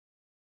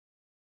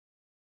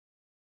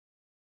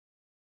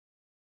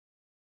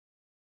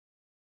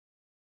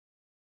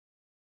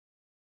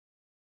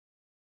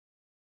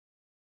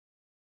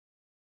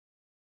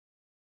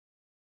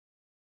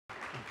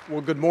Well,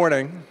 good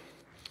morning.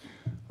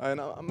 And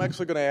I'm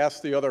actually going to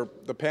ask the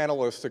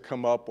panelists to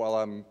come up while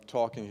I'm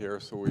talking here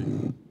so we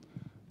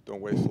don't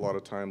waste a lot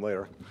of time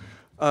later.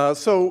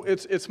 So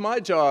it's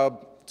my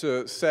job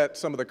to set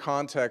some of the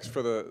context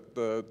for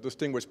the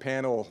distinguished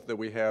panel that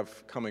we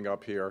have coming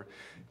up here.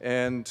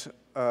 And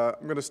I'm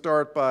going to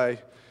start by,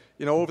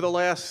 over the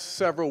last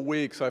several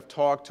weeks, I've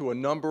talked to a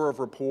number of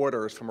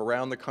reporters from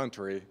around the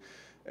country,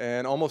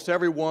 and almost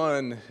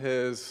everyone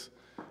has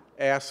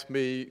asked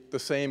me the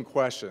same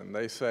question.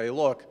 They say,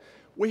 look,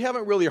 we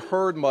haven't really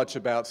heard much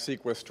about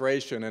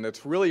sequestration, and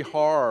it's really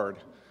hard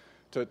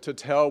to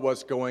tell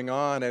what's going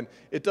on, and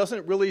it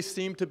doesn't really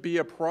seem to be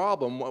a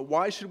problem.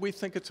 Why should we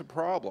think it's a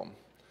problem?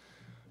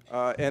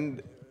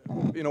 And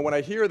when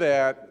I hear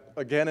that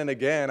again and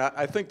again,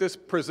 I think this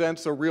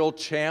presents a real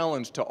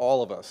challenge to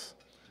all of us,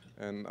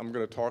 and I'm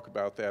going to talk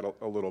about that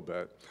a little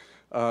bit.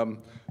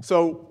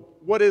 So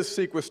what is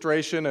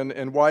sequestration,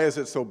 and why is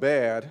it so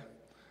bad?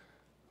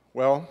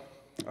 Well,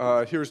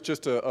 here's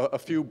just a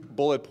few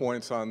bullet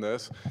points on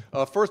this.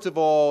 First of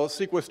all,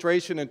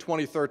 sequestration in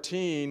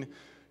 2013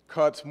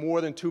 cuts more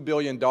than $2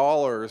 billion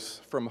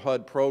from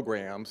HUD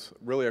programs,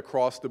 really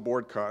across the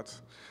board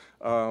cuts.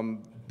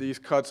 These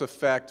cuts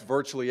affect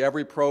virtually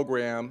every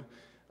program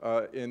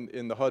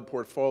in the HUD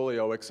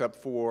portfolio except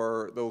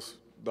for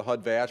the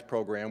HUD VASH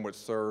program, which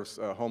serves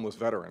homeless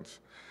veterans.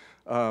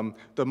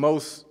 The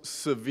most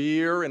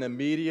severe and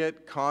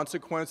immediate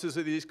consequences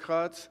of these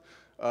cuts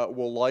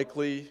will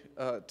likely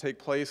take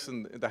place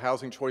in the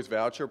Housing Choice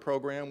Voucher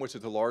Program, which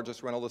is the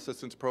largest rental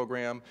assistance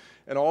program,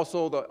 and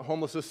also the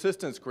homeless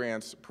assistance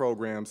grants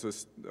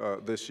programs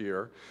this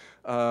year.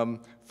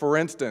 For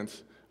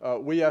instance,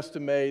 we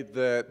estimate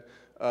that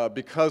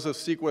because of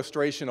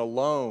sequestration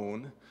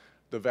alone,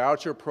 the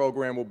voucher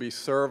program will be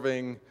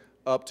serving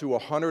up to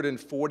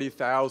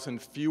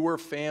 140,000 fewer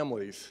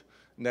families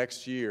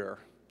next year.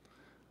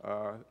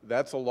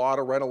 That's a lot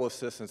of rental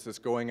assistance that's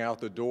going out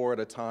the door at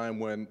a time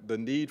when the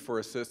need for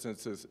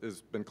assistance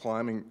has been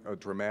climbing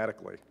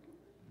dramatically.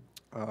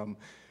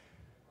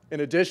 In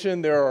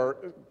addition, there are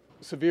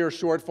severe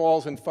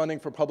shortfalls in funding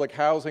for public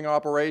housing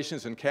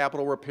operations and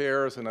capital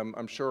repairs, and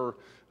I'm sure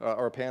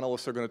our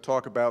panelists are going to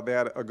talk about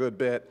that a good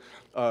bit.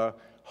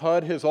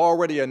 HUD has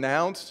already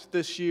announced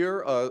this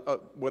year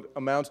what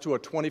amounts to a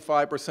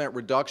 25%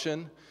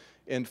 reduction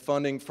in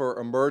funding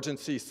for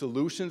emergency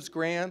solutions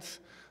grants.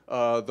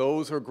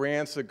 Those are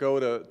grants that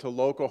go to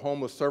local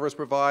homeless service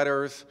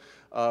providers.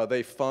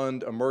 They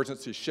fund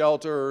emergency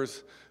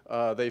shelters.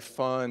 They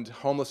fund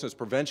homelessness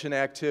prevention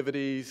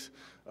activities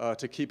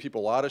to keep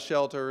people out of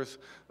shelters.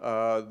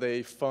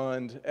 They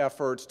fund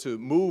efforts to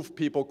move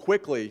people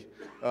quickly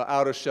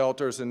out of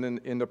shelters and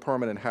into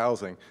permanent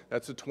housing.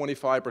 That's a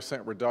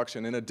 25%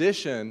 reduction. In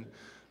addition,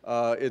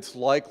 it's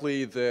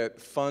likely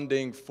that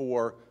funding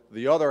for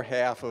the other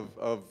half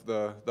of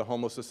the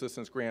homeless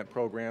assistance grant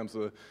programs,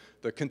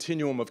 the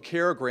continuum of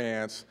care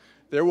grants,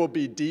 there will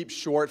be deep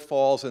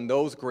shortfalls in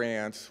those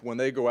grants when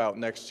they go out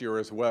next year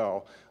as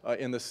well,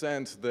 in the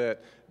sense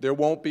that there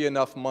won't be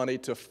enough money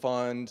to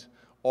fund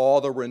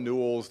all the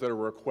renewals that are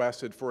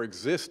requested for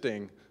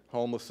existing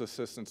homeless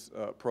assistance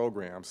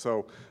programs.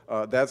 So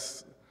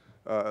that's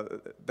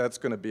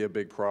going to be a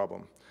big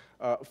problem.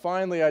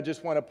 Finally, I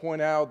just want to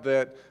point out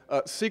that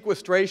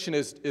sequestration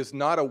is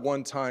not a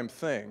one-time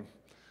thing.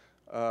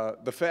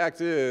 The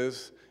fact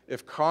is,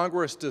 if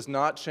Congress does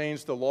not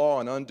change the law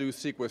and undo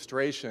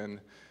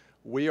sequestration,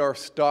 we are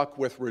stuck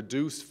with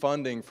reduced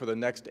funding for the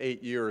next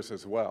 8 years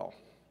as well.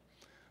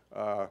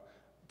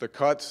 The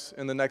cuts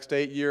in the next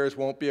 8 years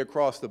won't be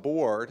across the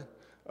board.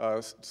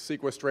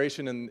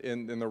 Sequestration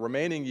in the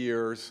remaining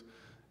years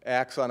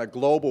acts on a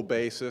global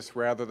basis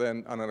rather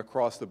than on an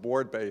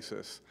across-the-board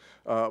basis.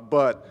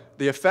 But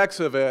the effects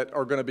of it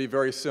are going to be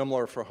very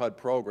similar for HUD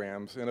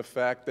programs. In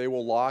effect, they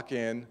will lock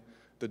in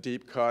the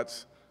deep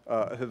cuts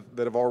that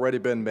have already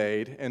been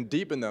made and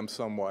deepen them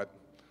somewhat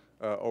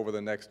over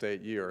the next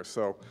 8 years.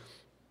 So,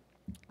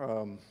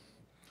 and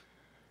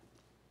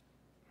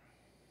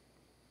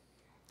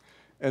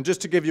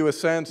just to give you a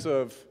sense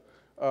of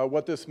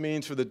what this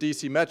means for the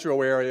DC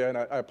metro area, and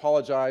I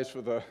apologize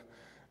for the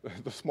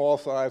small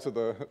size of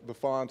the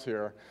fonts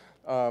here.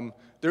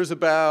 There's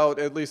about,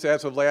 at least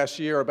as of last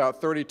year, about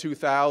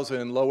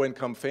 32,000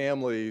 low-income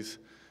families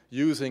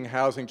using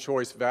housing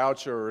choice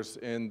vouchers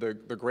in the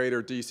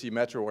greater DC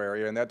metro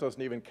area, and that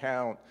doesn't even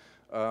count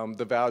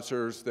the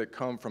vouchers that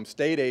come from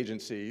state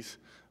agencies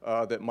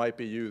that might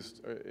be used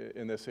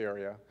in this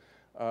area.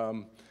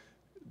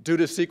 Due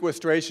to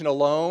sequestration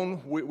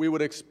alone, we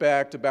would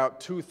expect about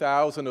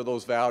 2,000 of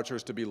those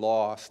vouchers to be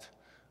lost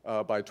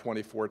by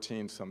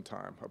 2014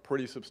 sometime, a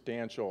pretty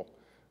substantial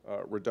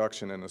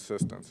reduction in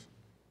assistance.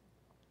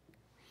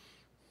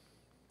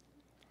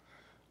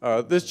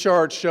 This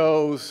chart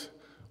shows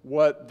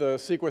what the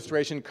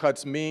sequestration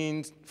cuts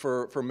mean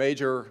for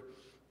major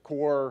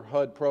core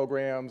HUD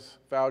programs,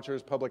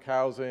 vouchers, public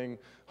housing,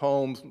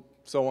 homes,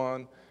 so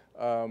on.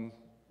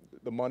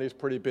 The money's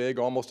pretty big,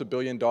 almost $1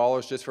 billion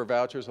just for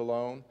vouchers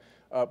alone.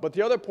 But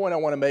the other point I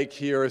want to make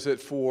here is that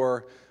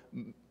for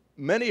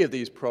many of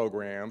these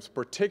programs,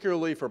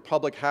 particularly for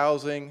public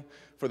housing,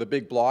 for the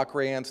big block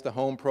grants, the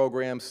home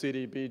program,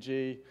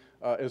 CDBG,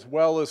 as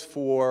well as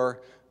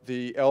for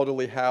the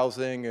elderly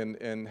housing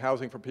and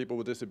housing for people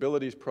with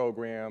disabilities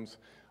programs,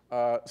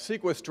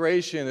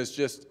 sequestration is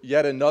just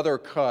yet another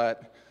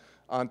cut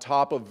on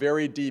top of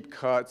very deep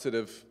cuts that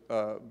have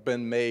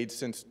been made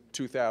since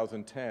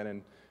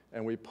 2010.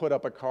 And we put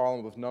up a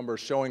column of numbers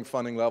showing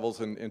funding levels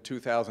in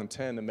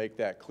 2010 to make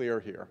that clear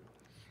here.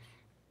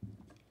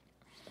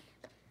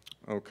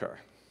 Okay.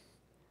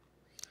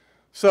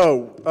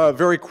 So,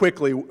 very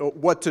quickly,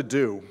 what to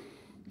do.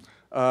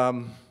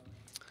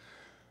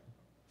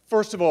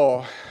 First of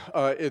all,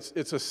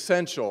 it's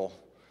essential,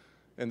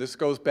 and this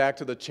goes back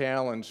to the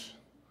challenge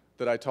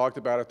that I talked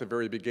about at the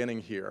very beginning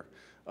here.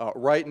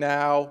 Right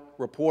now,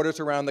 reporters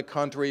around the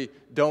country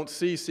don't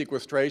see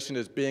sequestration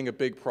as being a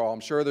big problem.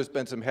 Sure, there's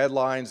been some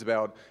headlines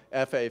about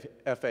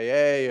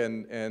FAA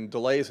and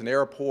delays in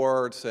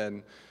airports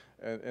and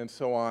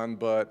so on,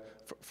 but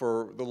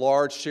for the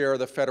large share of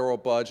the federal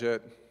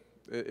budget,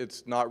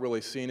 it's not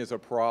really seen as a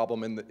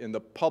problem in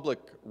the public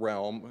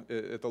realm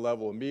at the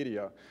level of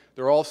media.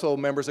 There are also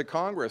members of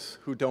Congress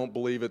who don't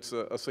believe it's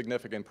a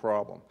significant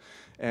problem.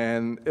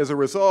 And as a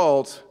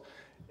result,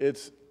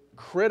 it's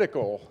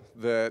critical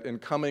that in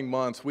coming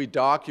months we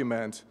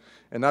document,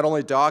 and not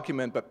only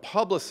document, but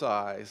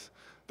publicize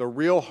the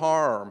real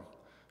harm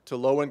to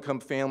low-income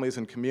families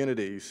and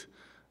communities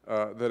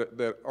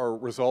that are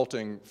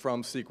resulting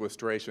from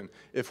sequestration.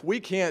 If we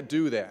can't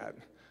do that,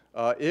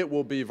 it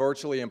will be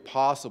virtually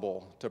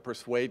impossible to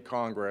persuade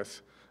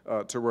Congress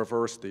to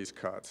reverse these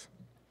cuts.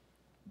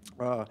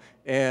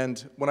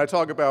 And when I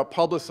talk about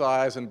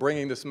publicize and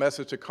bringing this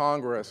message to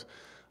Congress,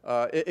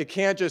 it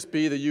can't just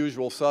be the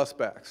usual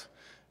suspects,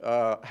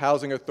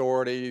 housing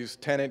authorities,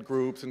 tenant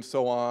groups, and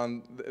so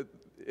on.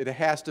 It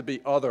has to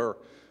be other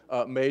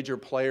major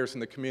players in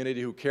the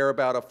community who care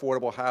about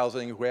affordable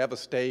housing, who have a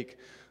stake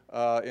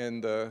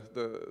in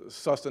the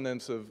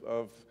sustenance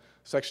of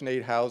Section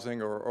 8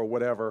 housing or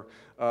whatever.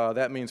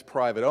 That means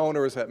private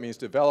owners, that means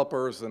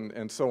developers,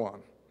 and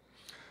so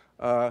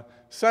on.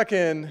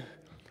 Second,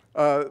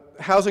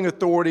 housing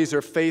authorities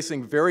are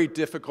facing very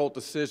difficult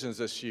decisions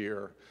this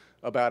year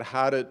about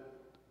how to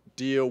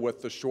deal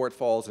with the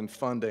shortfalls in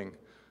funding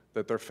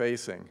that they're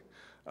facing.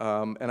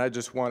 And I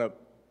just want to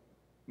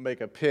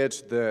make a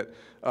pitch that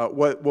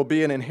what will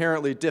be an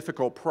inherently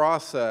difficult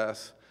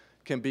process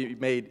can be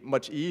made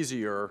much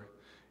easier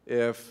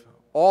if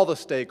all the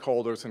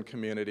stakeholders in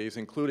communities,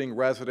 including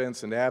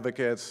residents and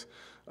advocates,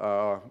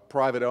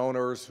 private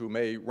owners who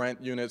may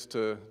rent units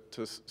to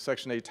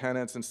Section 8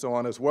 tenants and so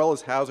on, as well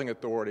as housing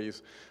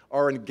authorities,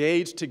 are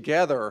engaged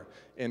together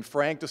in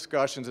frank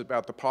discussions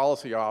about the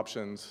policy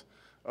options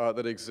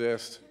that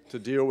exist to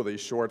deal with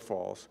these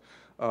shortfalls.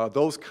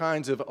 Those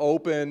kinds of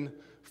open,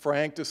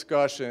 frank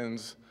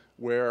discussions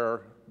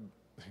where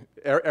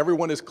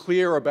everyone is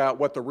clear about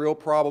what the real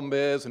problem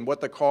is and what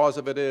the cause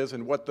of it is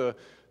and what the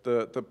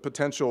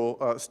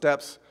potential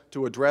steps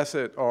to address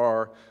it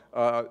are,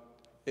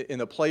 in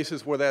the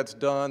places where that's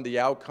done, the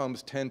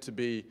outcomes tend to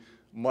be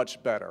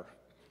much better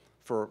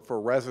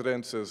for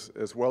residents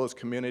as well as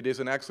communities,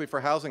 and actually for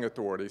housing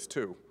authorities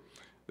too.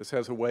 This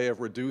has a way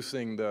of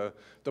reducing the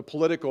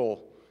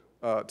political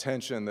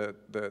tension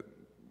that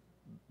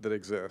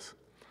exists.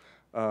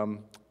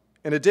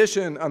 In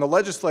addition, on the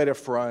legislative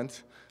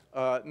front,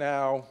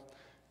 now,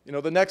 you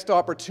know, the next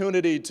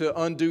opportunity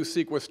to undo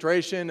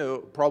sequestration will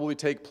probably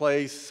take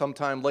place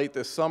sometime late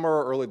this summer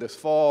or early this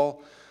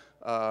fall.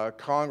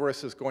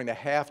 Congress is going to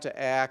have to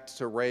act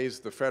to raise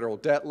the federal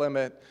debt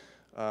limit.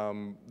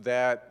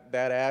 That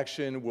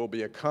action will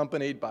be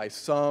accompanied by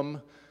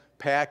some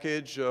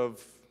package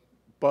of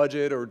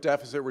budget or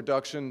deficit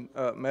reduction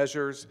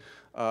measures.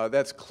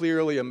 That's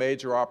clearly a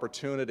major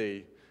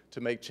opportunity to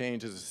make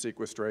changes to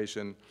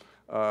sequestration.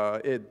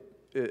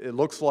 It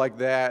looks like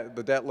that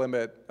the debt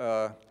limit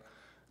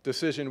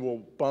decision will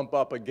bump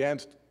up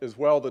against as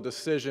well the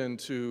decision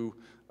to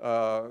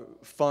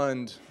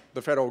fund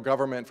the federal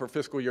government for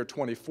fiscal year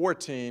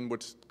 2014,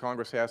 which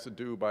Congress has to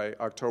do by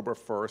October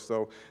 1st.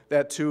 So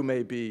that too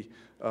may be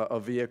a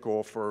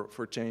vehicle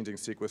for changing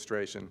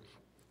sequestration.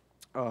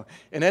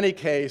 In any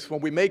case,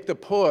 when we make the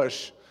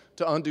push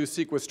to undo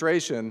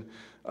sequestration,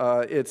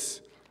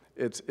 it's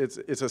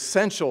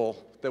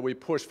essential that we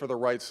push for the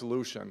right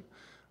solution.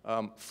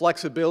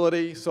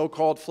 Flexibility,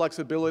 so-called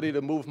flexibility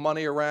to move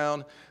money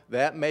around,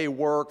 that may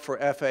work for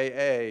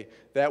FAA.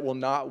 That will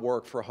not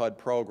work for HUD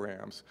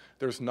programs.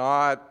 There's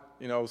not,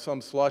 you know,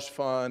 some slush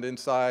fund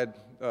inside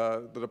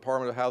the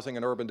Department of Housing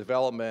and Urban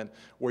Development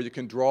where you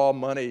can draw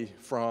money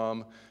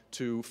from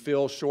to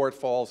fill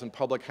shortfalls in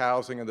public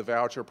housing and the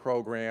voucher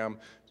program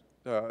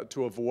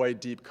to avoid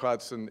deep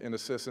cuts in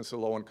assistance to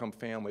low-income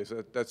families.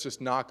 That's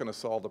just not going to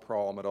solve the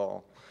problem at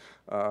all.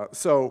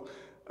 So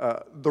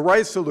the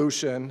right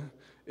solution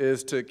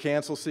is to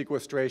cancel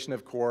sequestration,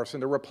 of course,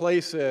 and to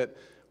replace it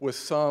with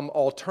some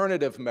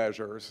alternative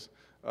measures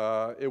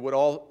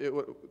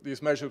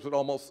These measures would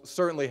almost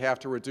certainly have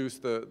to reduce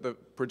the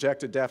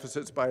projected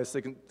deficits by a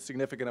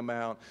significant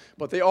amount,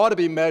 but they ought to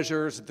be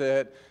measures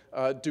that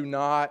do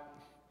not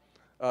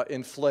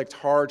inflict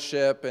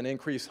hardship and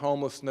increase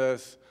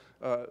homelessness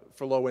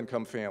for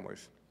low-income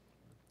families.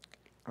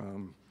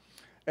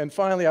 And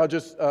finally, I'll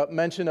just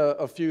mention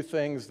a few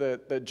things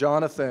that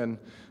Jonathan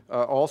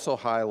also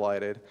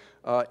highlighted.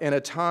 In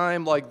a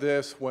time like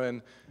this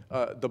when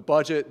the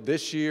budget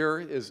this year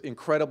is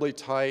incredibly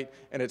tight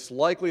and it's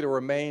likely to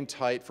remain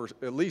tight for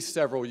at least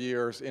several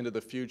years into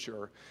the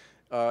future,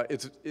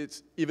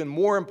 it's even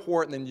more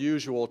important than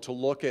usual to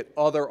look at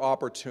other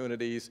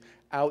opportunities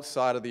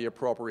outside of the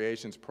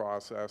appropriations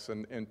process,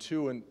 and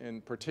two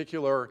in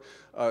particular,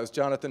 as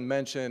Jonathan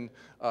mentioned,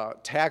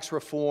 tax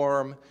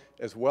reform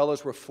as well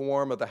as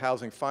reform of the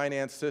housing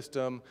finance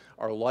system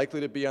are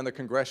likely to be on the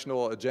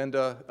congressional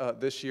agenda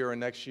this year and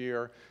next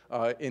year.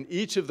 In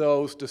each of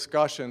those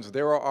discussions,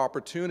 there are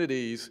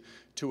opportunities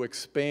to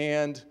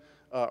expand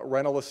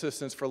rental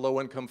assistance for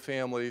low-income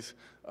families,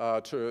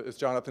 to, as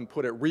Jonathan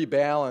put it,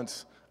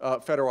 rebalance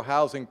federal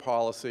housing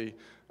policy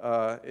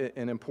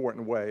in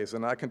important ways.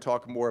 And I can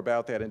talk more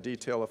about that in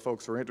detail if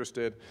folks are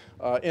interested.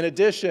 In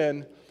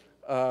addition,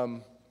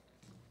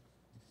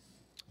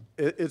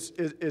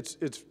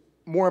 it's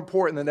more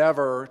important than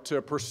ever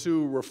to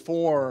pursue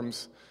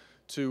reforms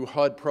to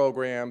HUD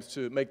programs,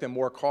 to make them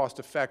more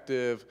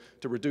cost-effective,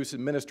 to reduce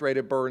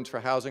administrative burdens for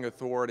housing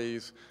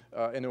authorities,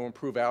 and to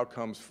improve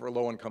outcomes for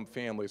low-income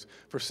families.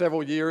 For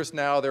several years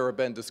now, there have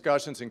been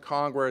discussions in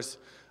Congress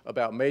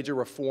about major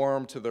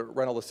reform to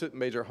the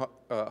major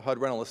HUD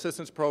rental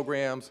assistance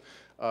programs.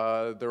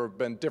 There have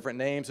been different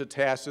names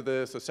attached to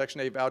this: the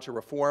Section 8 Voucher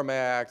Reform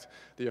Act,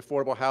 the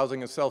Affordable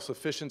Housing and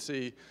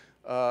Self-Sufficiency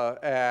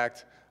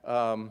Act.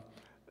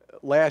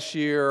 Last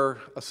year,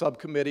 a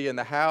subcommittee in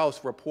the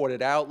House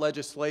reported out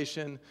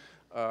legislation,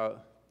 the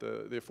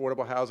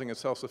Affordable Housing and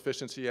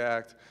Self-Sufficiency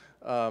Act.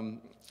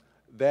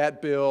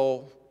 That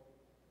bill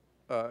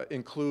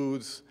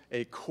includes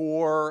a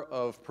core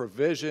of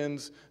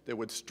provisions that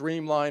would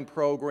streamline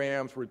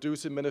programs,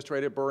 reduce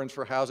administrative burdens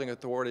for housing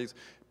authorities,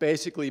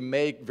 basically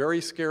make very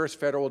scarce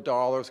federal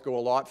dollars go a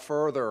lot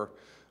further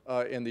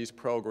in these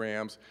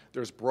programs.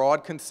 There's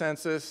broad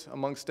consensus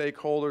among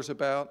stakeholders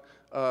about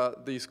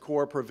these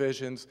core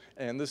provisions,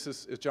 and this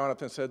is, as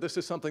Jonathan said, this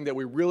is something that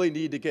we really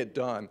need to get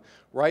done.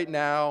 Right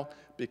now,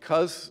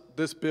 because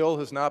this bill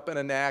has not been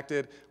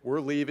enacted,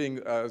 we're leaving,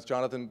 as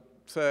Jonathan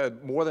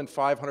said, more than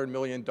 $500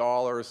 million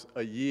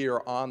a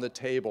year on the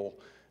table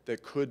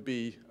that could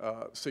be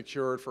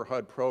secured for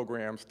HUD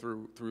programs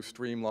through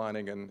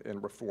streamlining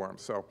and reform.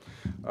 So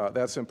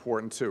that's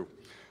important too.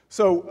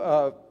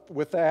 So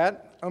with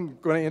that, I'm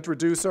going to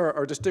introduce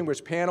our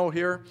distinguished panel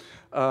here.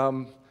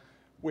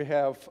 We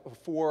have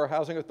 4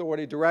 Housing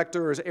Authority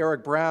directors: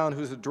 Eric Brown,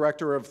 who's the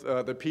director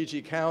of the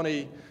PG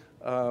County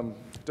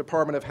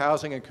Department of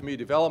Housing and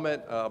Community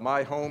Development,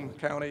 my home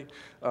county;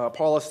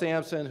 Paula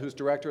Sampson, who's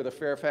director of the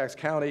Fairfax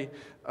County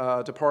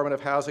Department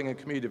of Housing and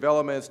Community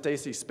Development;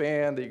 Stacy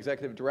Spann, the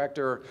executive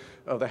director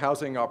of the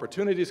Housing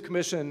Opportunities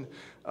Commission;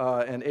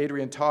 and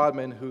Adrienne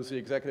Todman, who's the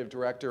executive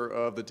director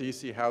of the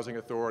DC Housing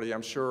Authority.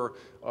 I'm sure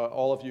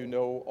all of you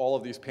know all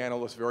of these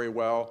panelists very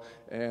well,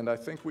 and I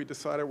think we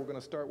decided we're going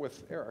to start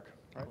with Eric.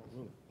 Right?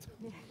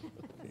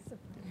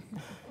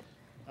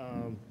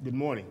 Good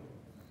morning.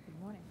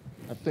 Good morning.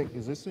 I think,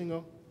 is this thing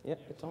on? Yep,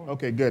 it's on.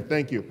 Okay, good,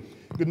 thank you.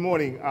 Good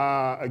morning.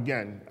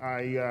 Again,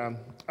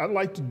 I'd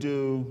like to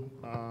do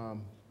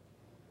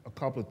a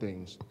couple of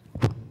things.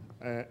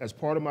 As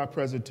part of my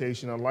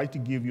presentation, I'd like to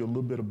give you a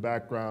little bit of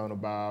background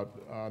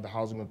about the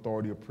Housing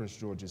Authority of Prince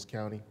George's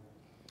County.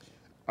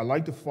 I'd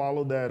like to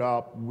follow that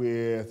up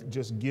with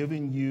just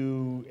giving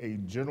you a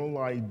general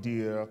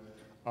idea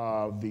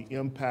of the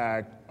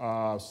impact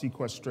of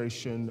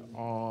sequestration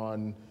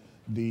on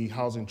the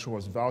Housing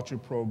Choice Voucher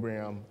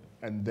Program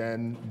and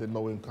then the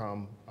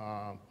low-income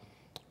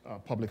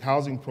public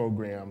housing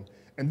program.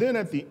 And then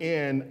at the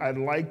end, I'd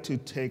like to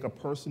take a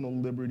personal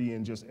liberty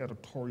and just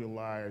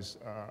editorialize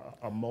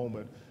a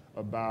moment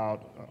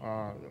about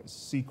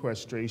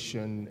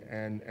sequestration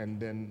and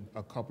then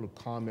a couple of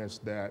comments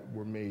that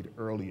were made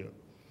earlier.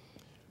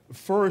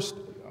 First,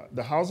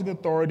 the Housing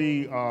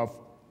Authority of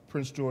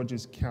Prince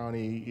George's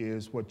County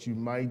is what you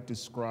might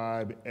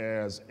describe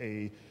as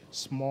a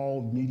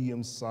small,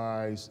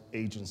 medium-sized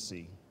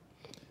agency.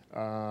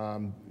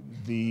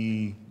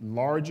 The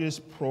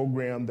largest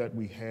program that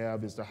we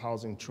have is the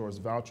Housing Choice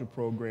Voucher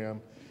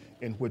Program,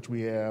 in which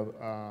we have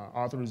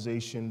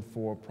authorization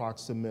for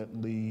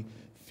approximately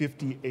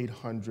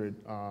 5,800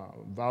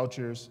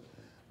 vouchers.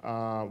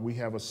 We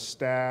have a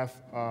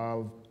staff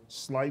of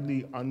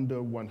slightly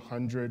under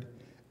 100.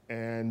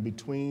 And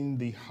between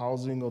the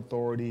Housing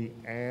Authority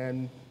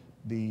and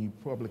the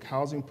Public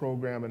Housing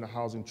Program and the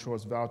Housing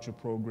Choice Voucher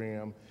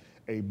Program,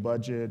 a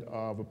budget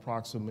of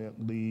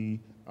approximately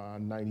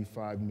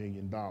 $95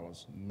 million.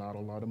 Not a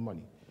lot of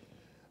money.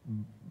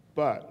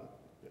 But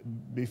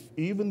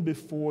even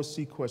before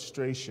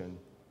sequestration,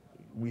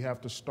 we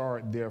have to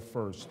start there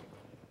first.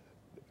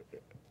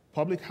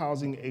 Public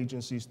housing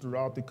agencies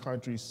throughout the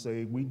country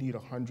say we need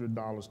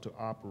 $100 to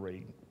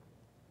operate.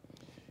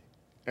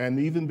 And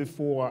even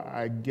before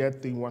I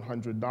get the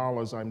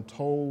 $100, I'm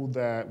told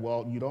that,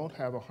 well, you don't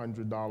have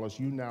 $100,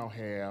 you now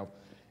have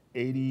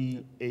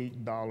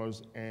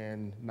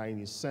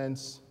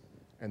 $88.90,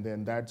 and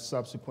then that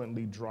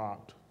subsequently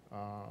dropped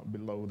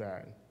below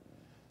that.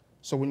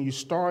 So when you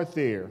start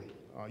there,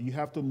 you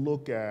have to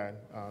look at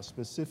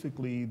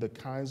specifically the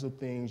kinds of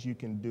things you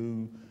can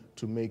do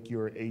to make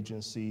your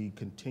agency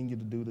continue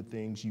to do the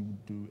things you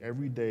do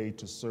every day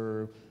to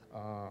serve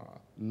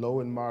low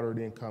and moderate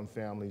income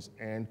families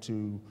and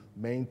to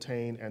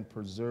maintain and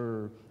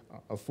preserve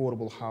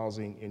affordable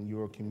housing in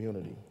your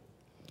community.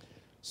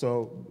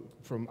 So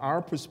from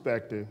our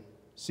perspective,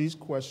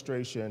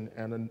 sequestration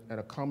and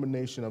a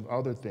combination of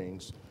other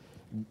things,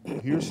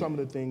 here's some of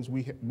the things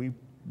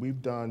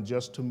we've done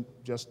just to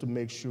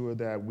make sure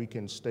that we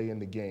can stay in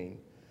the game.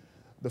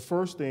 The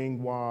first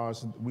thing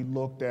was we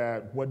looked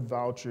at what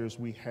vouchers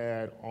we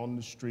had on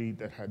the street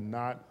that had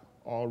not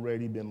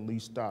already been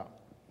leased up.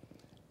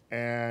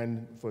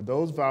 And for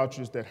those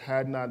vouchers that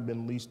had not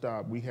been leased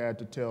up, we had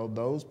to tell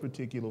those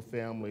particular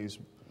families,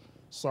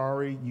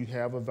 sorry, you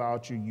have a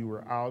voucher, you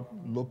were out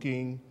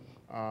looking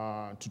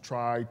to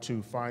try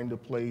to find a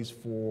place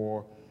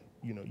for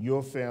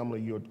your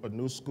family, a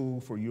new school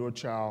for your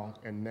child,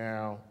 and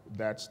now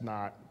that's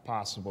not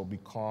possible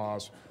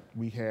because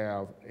we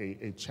have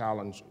a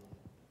challenge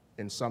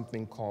in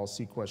something called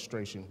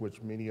sequestration,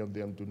 which many of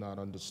them do not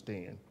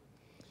understand.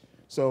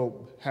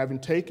 So having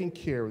taken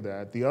care of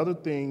that, the other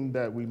thing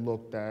that we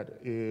looked at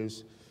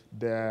is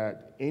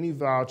that any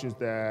vouchers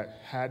that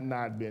had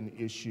not been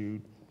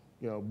issued,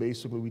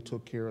 basically we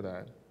took care of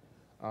that.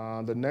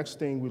 The next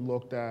thing we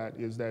looked at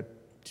is that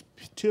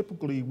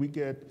typically we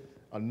get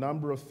a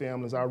number of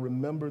families. I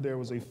remember there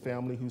was a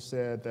family who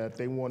said that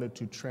they wanted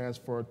to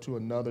transfer to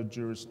another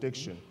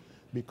jurisdiction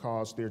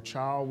because their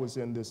child was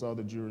in this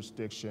other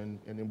jurisdiction,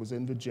 and it was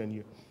in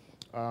Virginia.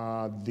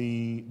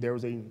 There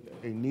was a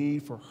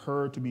need for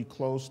her to be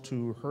close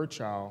to her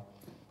child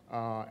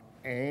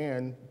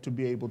and to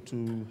be able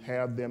to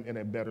have them in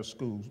a better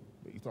school.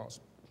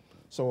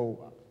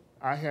 So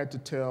I had to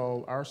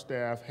tell, our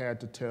staff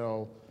had to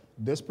tell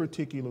this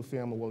particular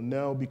family, well,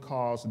 no,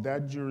 because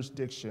that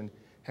jurisdiction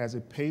has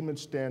a payment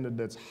standard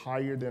that's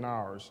higher than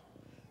ours,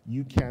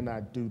 you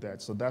cannot do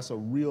that. So that's a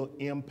real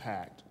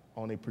impact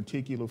on a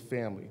particular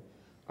family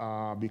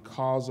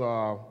because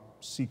of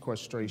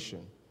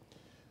sequestration.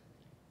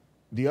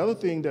 The other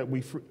thing that we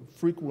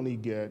frequently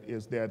get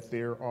is that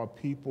there are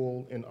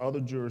people in other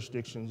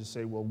jurisdictions who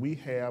say, well, we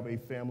have a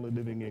family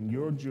living in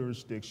your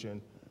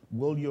jurisdiction.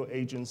 Will your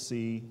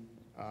agency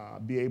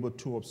be able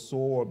to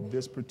absorb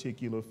this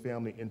particular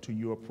family into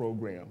your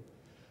program?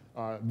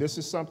 This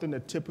is something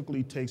that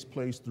typically takes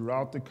place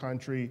throughout the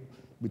country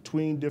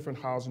between different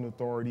housing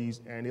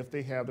authorities, and if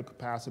they have the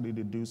capacity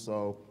to do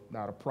so,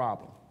 not a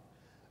problem.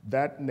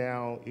 That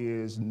now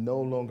is no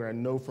longer, I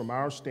know from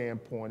our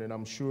standpoint, and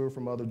I'm sure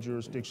from other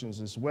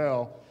jurisdictions as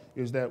well,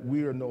 is that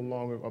we are no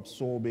longer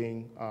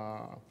absorbing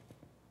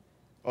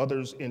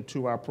others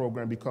into our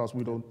program because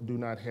we do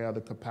not have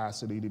the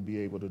capacity to be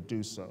able to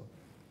do so.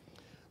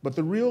 But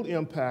the real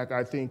impact,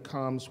 I think,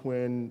 comes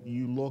when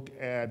you look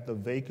at the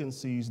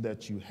vacancies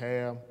that you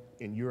have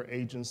in your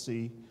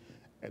agency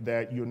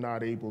that you're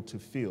not able to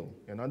fill.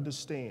 And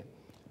understand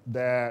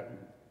that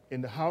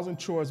in the Housing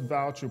Choice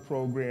Voucher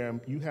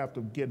Program, you have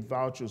to get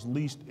vouchers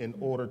leased in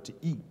order to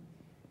eat.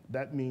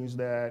 That means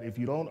that if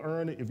you don't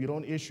earn it, if you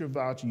don't issue a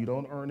voucher, you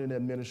don't earn an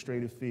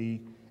administrative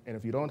fee, and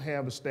if you don't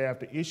have the staff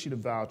to issue the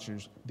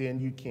vouchers, then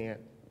you can't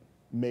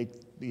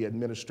make the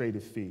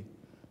administrative fee.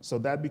 So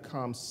that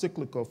becomes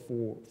cyclical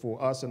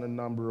for us and a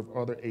number of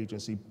other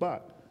agencies.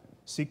 But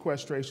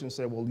sequestration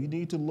said, well, you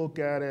need to look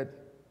at it.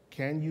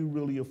 Can you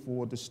really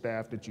afford the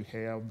staff that you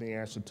have? The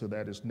answer to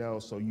that is no,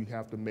 so you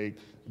have to make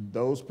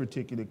those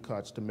particular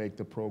cuts to make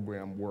the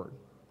program work.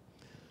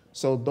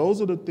 So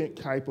those are the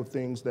type of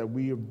things that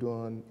we have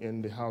done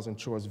in the Housing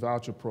Choice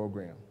Voucher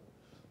Program.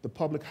 The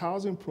public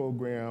housing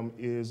program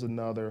is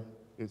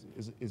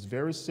is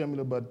very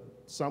similar but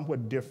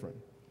somewhat different.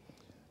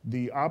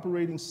 The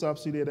operating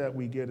subsidy that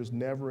we get is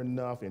never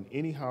enough in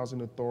any housing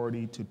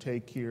authority to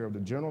take care of the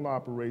general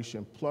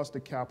operation plus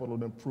the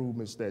capital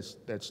improvements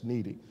that's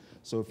needed.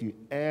 So if you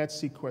add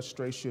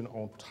sequestration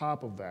on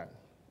top of that,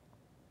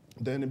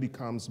 then it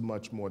becomes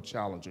much more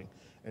challenging.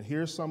 And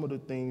here's some of the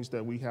things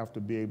that we have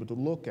to be able to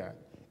look at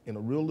in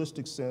a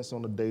realistic sense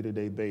on a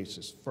day-to-day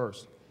basis.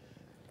 First,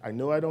 I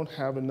know I don't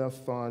have enough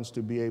funds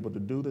to be able to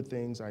do the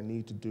things I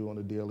need to do on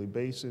a daily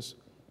basis,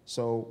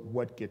 so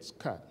what gets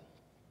cut?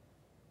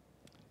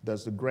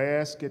 Does the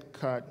grass get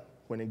cut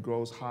when it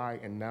grows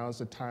high, and now is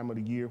the time of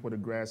the year where the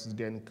grass is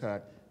getting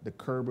cut? The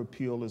curb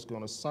appeal is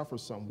going to suffer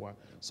somewhat.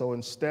 So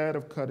instead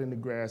of cutting the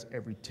grass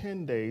every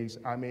 10 days,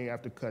 I may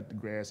have to cut the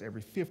grass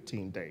every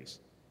 15 days,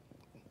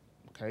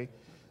 okay?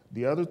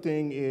 The other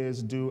thing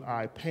is, do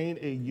I paint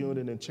a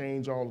unit and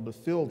change all of the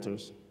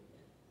filters?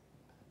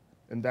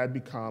 And that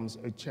becomes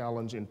a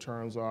challenge in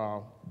terms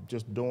of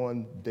just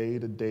doing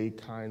day-to-day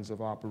kinds of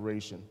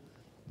operation.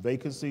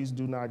 Vacancies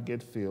do not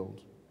get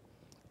filled.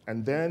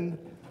 And then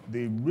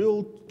the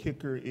real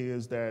kicker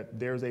is that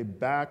there's a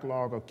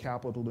backlog of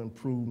capital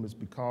improvements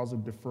because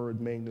of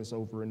deferred maintenance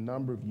over a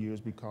number of years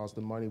because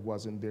the money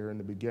wasn't there in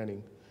the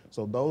beginning.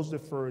 So those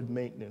deferred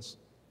maintenance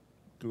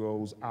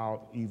goes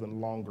out even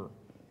longer.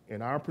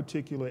 In our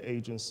particular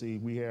agency,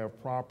 we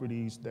have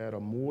properties that are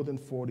more than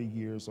 40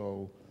 years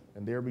old,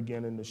 and they're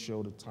beginning to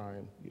show the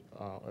time,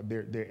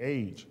 their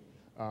age.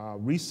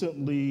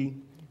 Recently,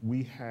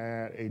 we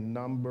had a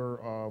number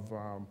of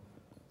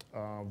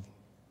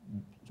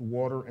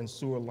water and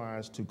sewer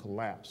lines to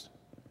collapse.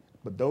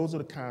 But those are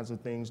the kinds of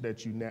things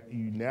that you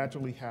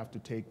naturally have to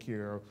take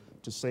care of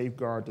to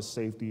safeguard the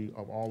safety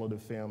of all of the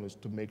families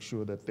to make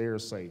sure that they're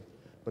safe.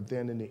 But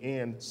then in the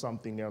end,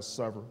 something else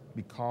suffered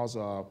because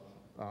of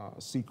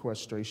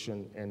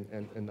sequestration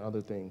and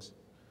other things.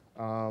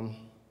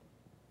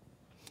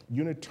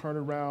 Unit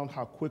turnaround,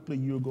 how quickly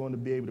you're going to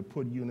be able to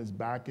put units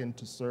back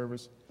into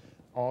service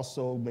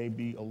also may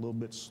be a little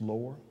bit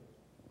slower,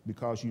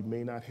 because you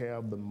may not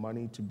have the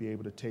money to be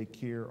able to take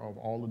care of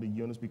all of the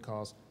units,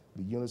 because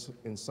the units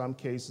in some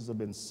cases have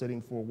been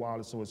sitting for a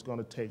while, so it's going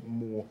to take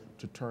more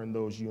to turn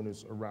those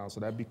units around. So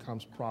that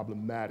becomes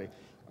problematic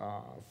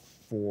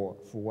for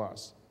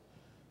us.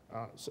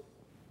 So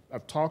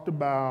I've talked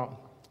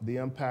about the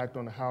impact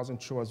on the Housing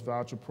Choice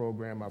Voucher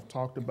Program. I've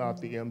talked about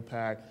the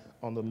impact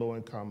on the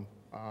low-income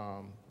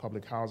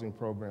public housing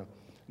program.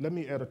 Let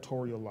me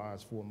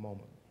editorialize for a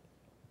moment.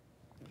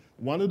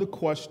 One of the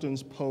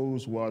questions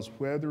posed was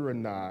whether or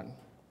not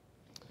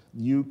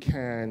you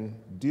can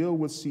deal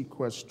with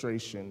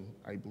sequestration,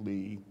 I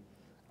believe,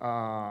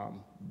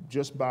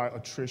 just by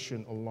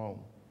attrition alone.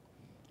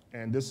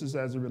 And this is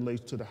as it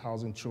relates to the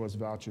Housing Choice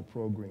Voucher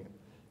Program.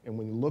 And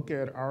when you look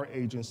at our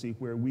agency,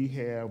 where we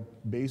have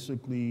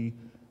basically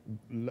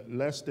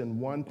less than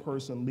one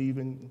person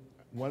leaving,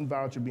 one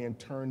voucher being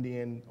turned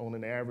in on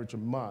an average a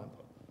month.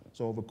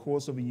 So over the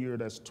course of a year,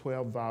 that's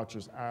 12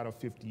 vouchers out of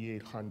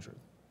 5,800.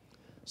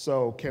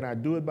 So can I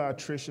do it by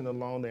attrition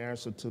alone? The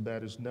answer to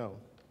that is no.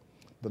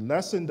 The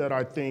lesson that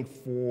I think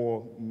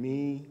for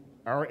me,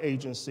 our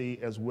agency,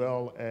 as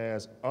well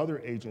as other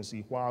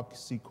agencies, while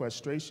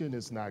sequestration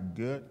is not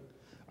good,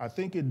 I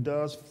think it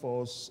does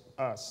force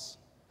us,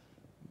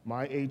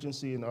 my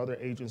agency and other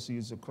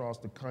agencies across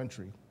the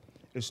country,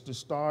 is to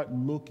start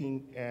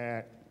looking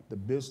at the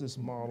business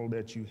model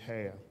that you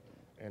have.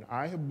 And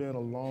I have been a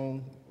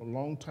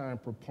long time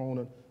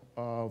proponent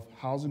of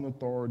housing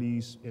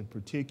authorities in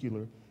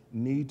particular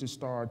need to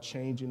start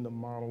changing the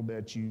model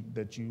that you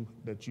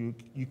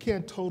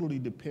can't totally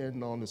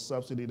depend on the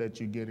subsidy that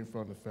you're getting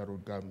from the federal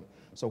government.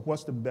 So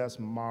what's the best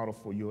model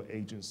for your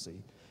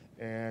agency?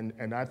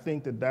 And I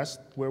think that that's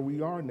where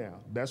we are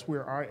now. That's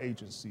where our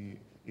agency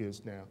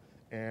is now.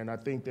 And I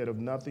think that if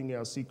nothing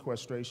else,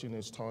 sequestration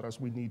has taught us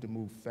we need to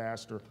move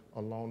faster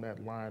along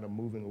that line of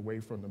moving away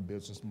from the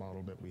business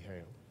model that we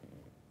have.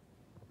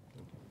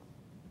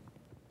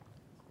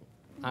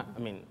 I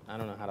mean, I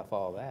don't know how to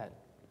follow that.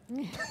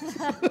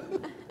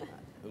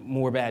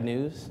 More bad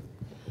news.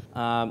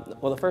 Well,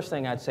 the first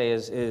thing I'd say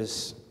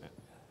is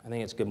I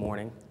think it's good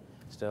morning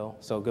still.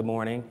 So good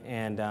morning,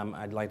 and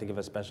I'd like to give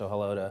a special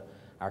hello to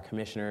our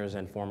commissioners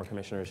and former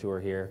commissioners who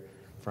are here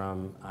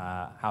from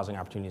Housing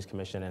Opportunities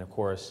Commission, and of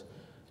course,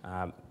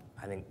 I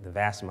think the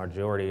vast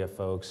majority of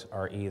folks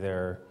are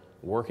either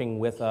working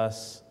with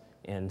us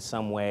in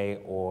some way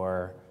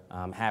or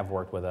have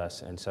worked with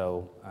us, and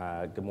so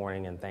good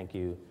morning and thank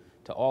you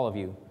to all of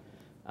you.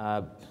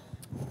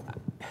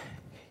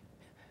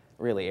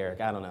 Really,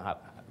 Eric, I don't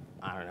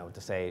know what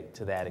to say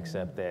to that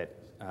except that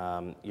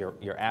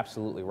you're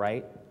absolutely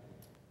right.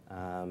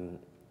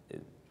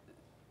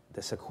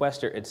 The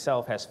sequester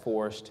itself has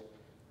forced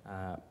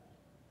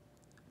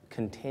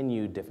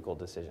continued difficult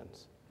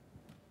decisions.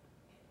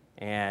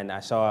 And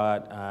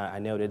I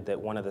noted that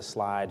one of the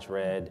slides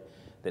read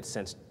that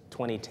since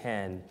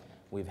 2010,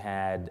 we've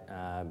had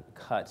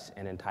cuts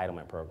in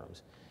entitlement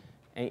programs.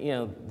 And you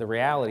know, the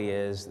reality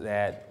is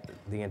that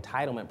the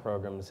entitlement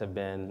programs have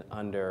been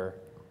under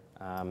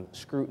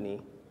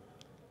scrutiny,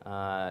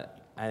 I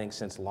think,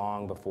 since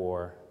long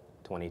before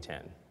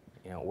 2010.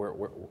 You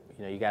know,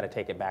 you got to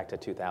take it back to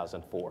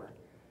 2004,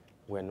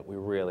 when we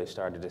really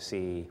started to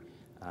see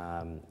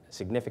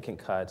significant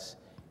cuts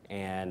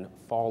and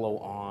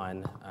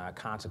follow-on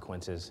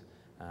consequences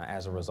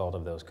as a result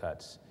of those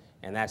cuts.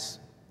 And that's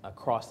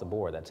across the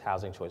board. That's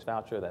housing choice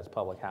voucher, that's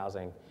public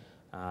housing.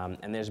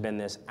 And there's been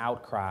this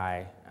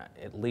outcry,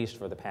 at least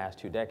for the past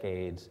 2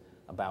 decades,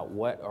 about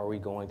what are we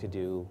going to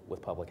do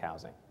with public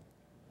housing.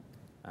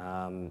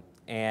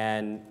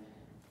 And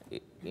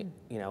you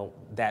know,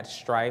 that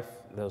strife,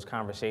 those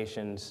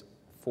conversations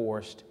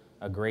forced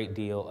a great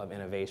deal of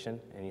innovation.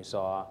 And you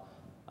saw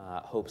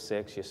Hope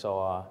 6, you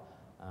saw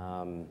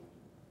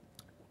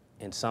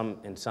in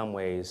some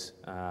ways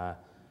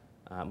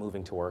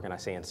moving to work, and I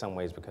say in some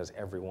ways because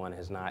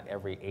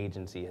every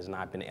agency has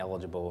not been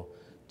eligible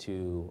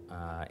to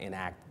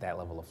enact that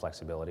level of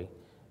flexibility.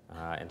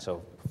 And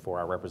so for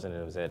our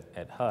representatives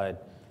at HUD,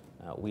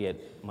 we at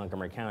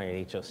Montgomery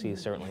County at HOC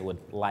certainly would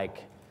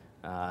like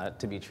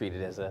to be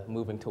treated as a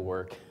moving to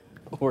work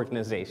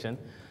organization.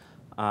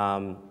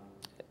 And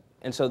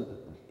so,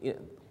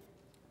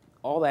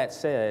 all that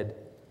said,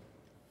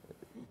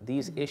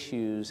 these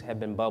issues have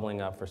been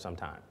bubbling up for some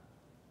time.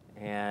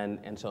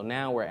 And so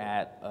now we're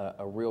at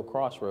a real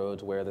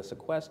crossroads where the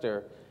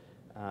sequester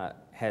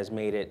has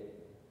made it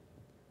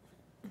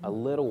a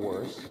little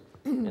worse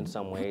in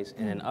some ways,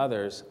 and in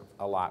others,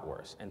 a lot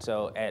worse. And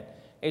so at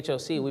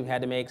HOC, we've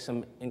had to make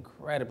some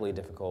incredibly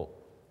difficult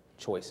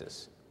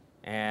choices.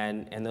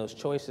 And those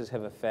choices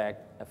have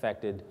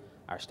affected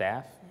our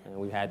staff, and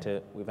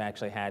we've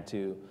actually had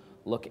to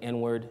look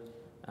inward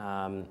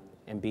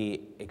and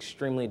be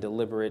extremely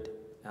deliberate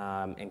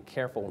and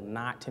careful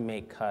not to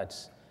make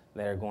cuts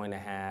that are going to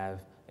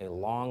have a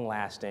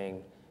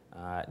long-lasting,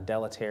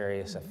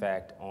 deleterious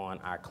effect on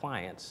our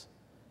clients.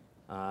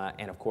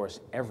 And of course,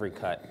 every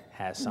cut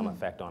has some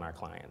effect on our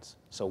clients.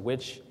 So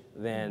which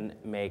then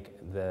make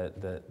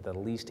the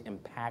least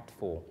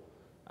impactful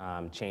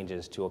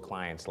changes to a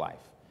client's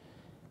life.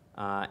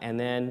 And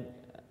then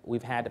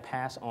we've had to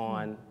pass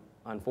on,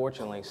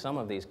 unfortunately, some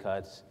of these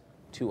cuts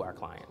to our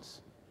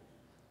clients.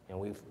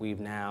 And we've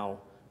now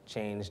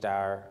changed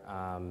our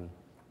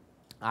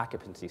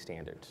occupancy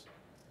standards.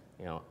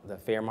 The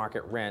fair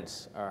market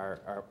rents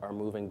are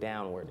moving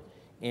downward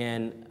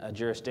in a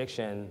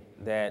jurisdiction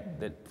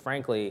that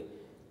frankly,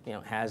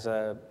 has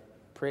a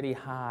pretty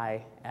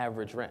high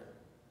average rent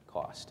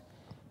cost.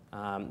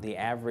 The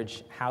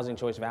average housing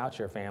choice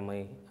voucher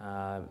family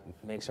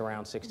makes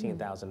around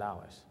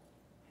 $16,000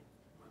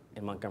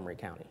 in Montgomery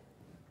County.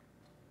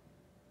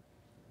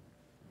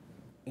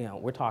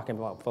 We're talking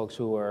about folks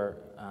who are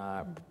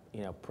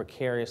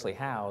precariously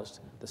housed.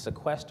 The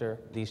sequester,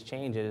 these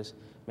changes,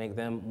 make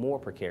them more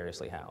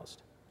precariously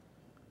housed.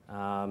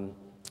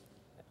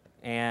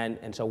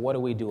 And so what do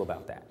we do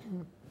about that?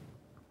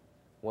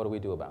 What do we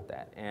do about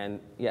that? And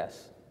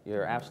yes,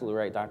 you're absolutely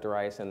right, Dr.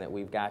 Rice, in that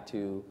we've got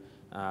to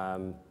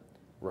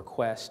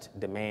request,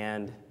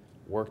 demand,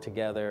 work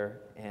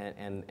together,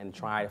 and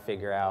try to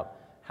figure out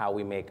how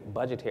we make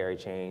budgetary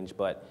change.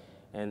 But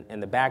in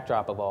the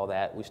backdrop of all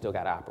that, we still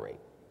got to operate.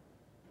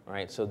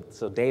 Right? So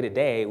day to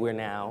day, we're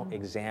now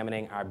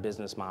examining our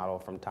business model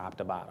from top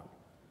to bottom.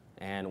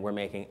 And we're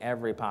making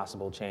every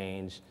possible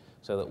change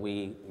so that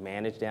we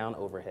manage down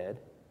overhead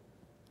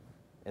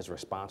as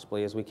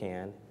responsibly as we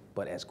can,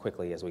 but as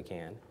quickly as we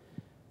can,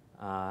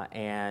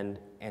 and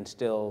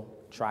still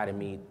try to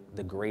meet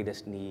the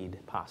greatest need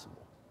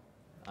possible.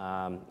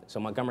 So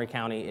Montgomery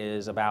County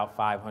is about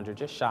 500,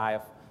 just shy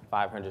of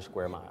 500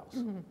 square miles.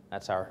 Mm-hmm.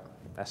 That's our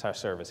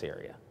service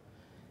area.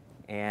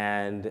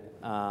 And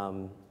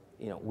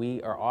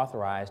we are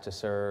authorized to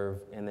serve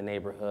in the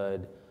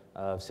neighborhood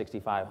of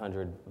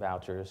 6,500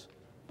 vouchers,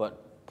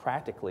 but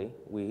practically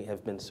we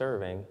have been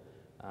serving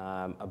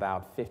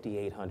about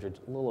 5,800,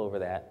 a little over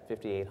that,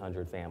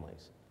 5,800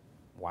 families.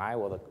 Why?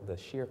 Well, the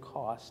sheer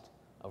cost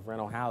of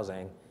rental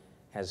housing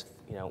has,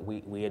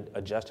 we had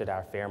adjusted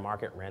our fair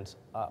market rents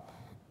up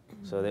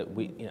so that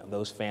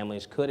those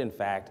families could in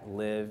fact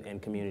live in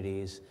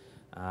communities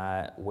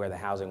where the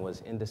housing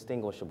was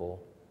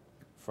indistinguishable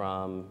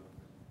from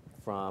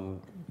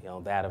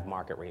that of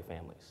market rate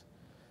families.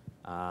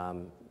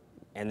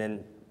 And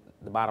then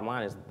the bottom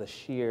line is the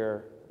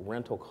sheer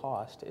rental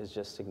cost is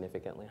just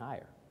significantly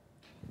higher.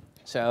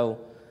 So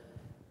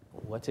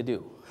what to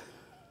do?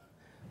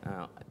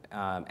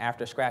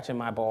 After scratching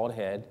my bald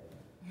head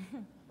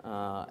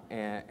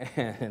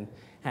and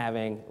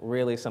having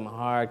really some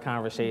hard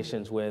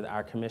conversations with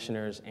our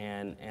commissioners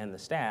and the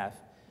staff,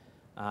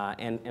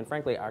 and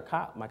frankly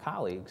my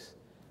colleagues,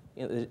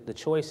 the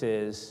choice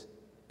is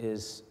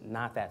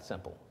not that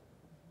simple,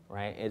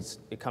 right?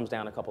 It comes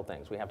down to a couple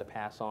things. We have to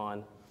pass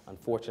on,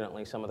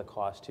 unfortunately, some of the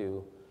cost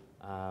to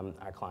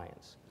our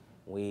clients.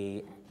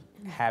 We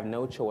have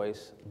no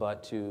choice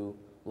but to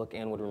look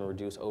inward and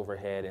reduce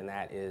overhead, and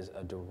that is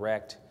the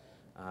direct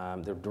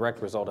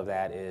result of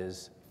that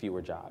is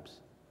fewer jobs.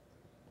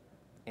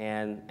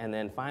 And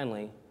then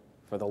finally,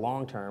 for the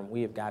long term,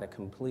 we have got to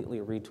completely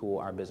retool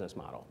our business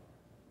model.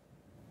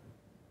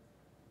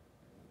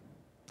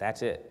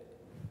 That's it.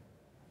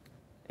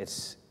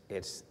 It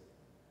is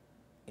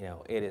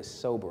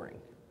sobering,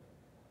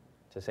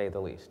 to say the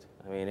least.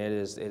 I mean, it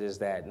is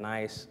that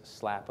nice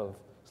slap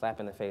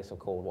in the face of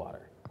cold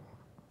water.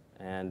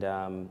 And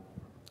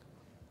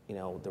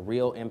the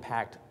real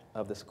impact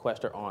of the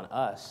sequester on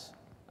us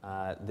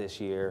this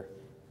year,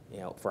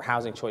 for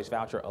housing choice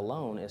voucher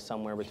alone, is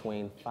somewhere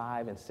between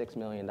 $5 and $6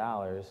 million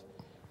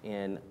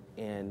in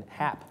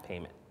HAP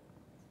payment,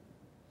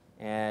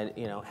 and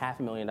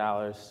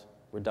 $500,000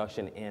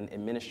 reduction in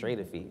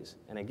administrative fees.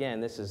 And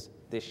again, this is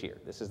this year.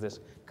 This is this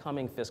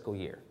coming fiscal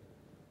year.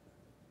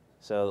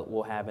 So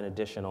we'll have an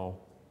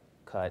additional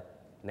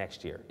cut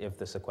next year if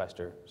the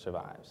sequester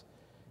survives.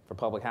 For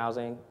public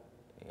housing,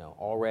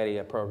 already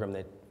a program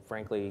that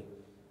frankly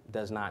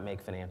does not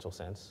make financial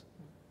sense.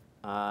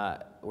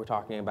 We're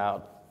talking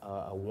about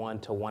a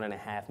 $1 to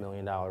 $1.5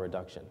 million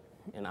reduction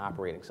in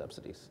operating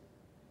subsidies.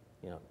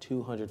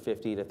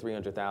 $250,000 to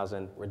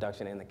 $300,000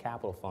 reduction in the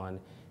capital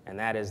fund, and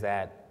that is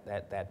that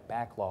that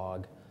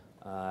backlog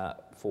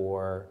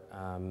for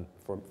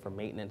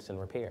maintenance and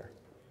repair.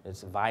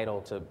 It's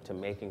vital to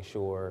making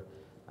sure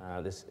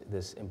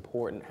this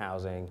important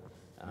housing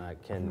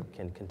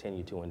can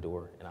continue to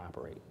endure and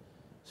operate.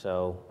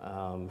 So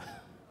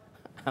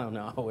I don't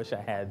know, I wish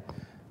I had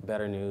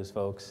better news,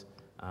 folks.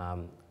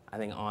 I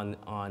think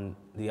on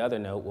the other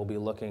note, we'll be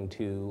looking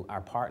to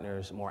our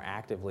partners more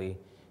actively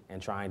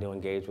and trying to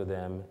engage with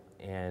them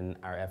in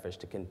our efforts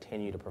to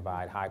continue to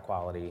provide high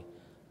quality,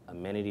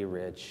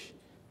 amenity-rich,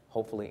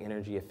 hopefully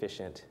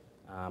energy-efficient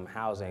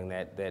housing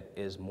that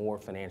is more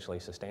financially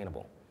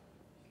sustainable.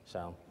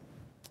 So,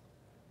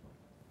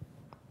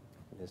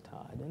 Ms.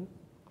 Todman.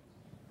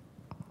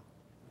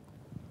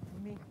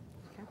 Me?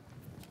 Okay.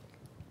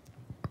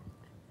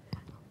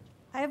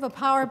 I have a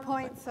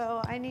PowerPoint,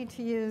 so I need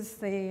to use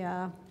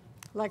the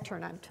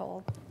lectern, I'm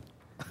told.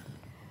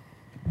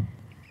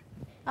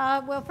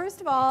 Well,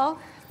 first of all,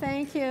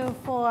 thank you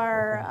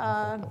for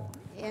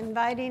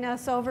inviting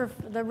us over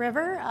the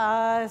river.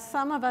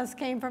 Some of us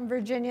came from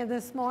Virginia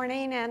this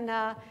morning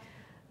and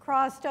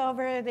crossed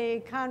over the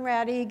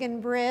Conrad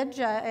Egan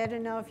Bridge. I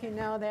don't know if you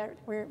know that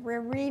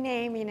we're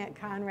renaming it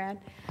Conrad,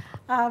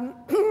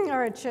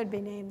 or it should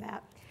be named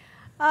that.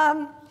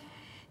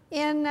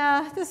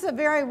 This is a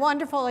very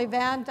wonderful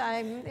event.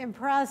 I'm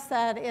impressed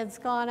that it's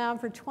gone on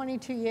for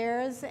 22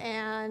 years,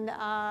 and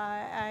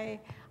I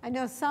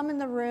know some in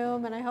the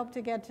room, and I hope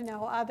to get to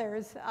know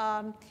others.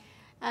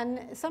 And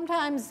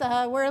sometimes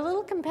we're a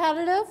little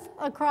competitive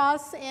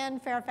across in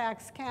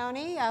Fairfax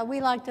County. We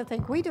like to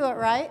think we do it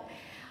right.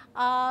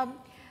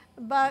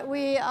 But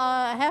we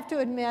have to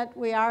admit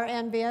we are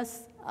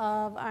envious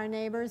of our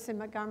neighbors in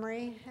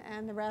Montgomery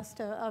and the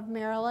rest of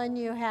Maryland.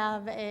 You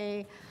have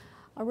a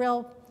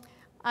real,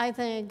 I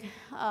think,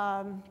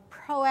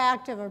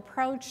 proactive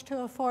approach to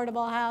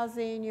affordable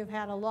housing. You've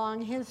had a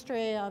long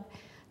history of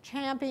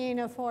championing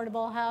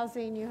affordable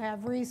housing. You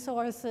have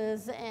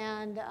resources,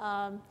 and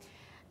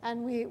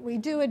we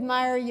do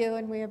admire you,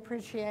 and we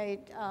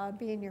appreciate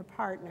being your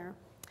partner.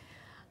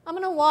 I'm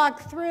going to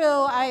walk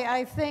through.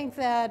 I think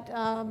that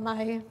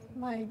my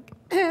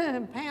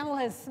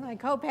panelists, my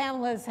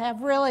co-panelists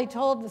have really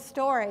told the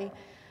story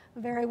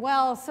very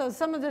well. So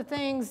some of the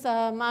things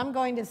I'm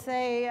going to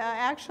say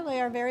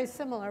actually are very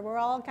similar. We're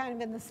all kind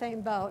of in the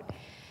same boat.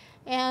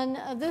 And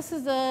this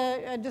is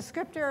a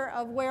descriptor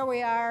of where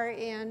we are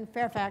in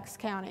Fairfax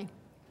County.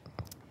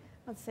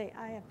 Let's see,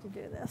 I have to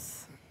do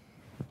this.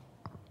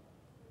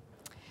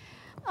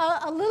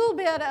 A little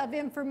bit of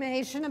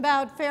information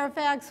about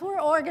Fairfax. We're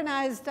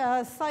organized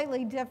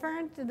slightly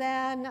different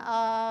than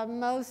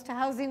most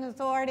housing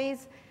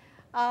authorities.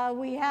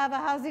 We have a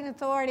housing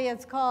authority.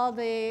 It's called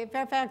the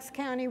Fairfax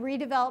County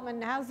Redevelopment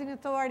and Housing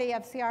Authority,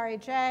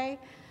 FCRHA.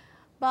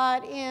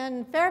 But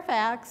in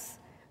Fairfax,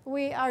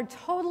 we are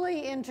totally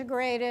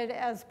integrated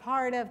as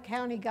part of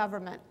county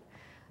government.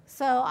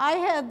 So I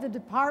head the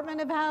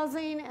Department of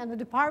Housing, and the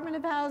Department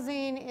of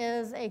Housing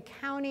is a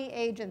county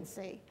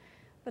agency.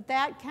 But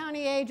that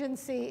county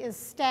agency is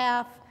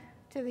staff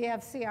to the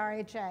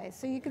FCRHA.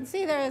 So you can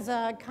see there is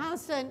a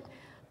constant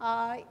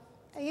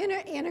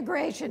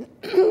integration,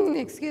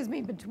 excuse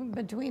me,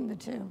 between the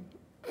two.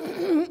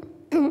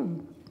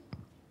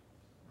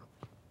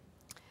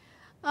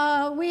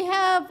 We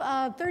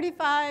have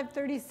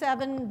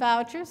 37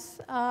 vouchers,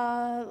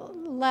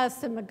 less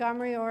than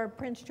Montgomery or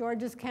Prince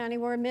George's County.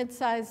 We're a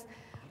mid-sized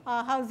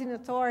housing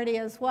authority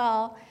as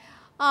well.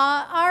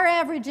 Our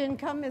average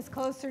income is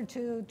closer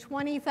to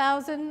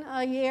 $20,000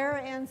 a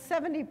year, and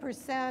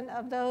 70%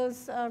 of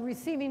those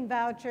receiving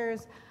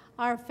vouchers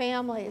are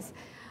families.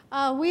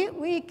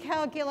 We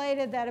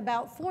calculated that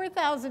about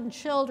 4,000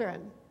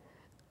 children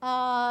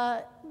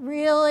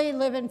really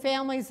live in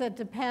families that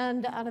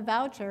depend on a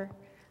voucher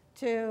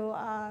to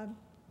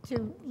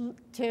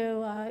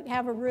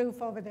have a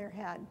roof over their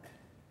head.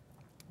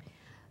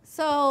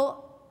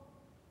 So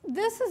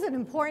this is an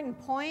important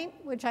point,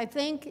 which I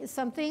think is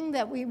something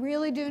that we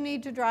really do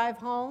need to drive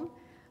home.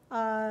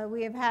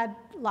 We have had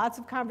lots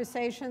of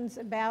conversations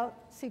about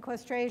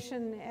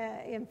sequestration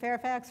in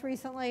Fairfax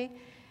recently,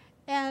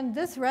 and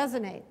this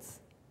resonates.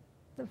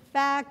 The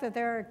fact that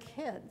there are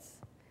kids.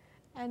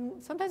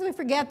 And sometimes we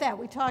forget that.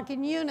 We talk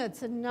in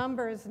units and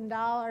numbers and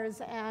dollars,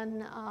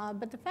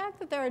 but the fact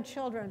that there are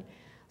children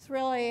is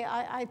really,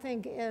 I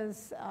think,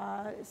 is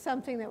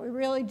something that we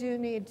really do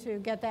need to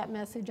get that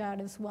message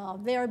out as well.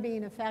 They're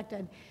being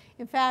affected.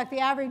 In fact, the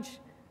average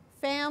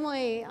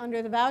family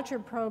under the voucher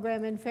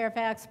program in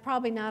Fairfax,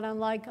 probably not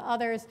unlike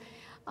others,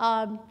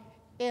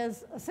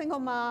 is a single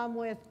mom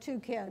with 2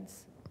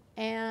 kids.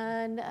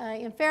 And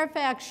in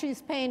Fairfax,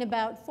 she's paying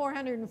about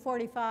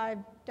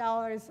 $445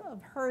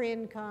 of her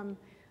income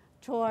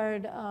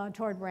toward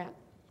rent.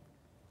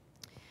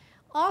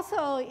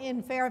 Also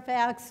in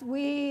Fairfax,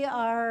 we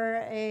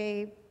are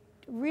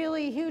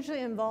really hugely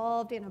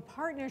involved in a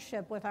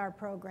partnership with our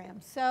program.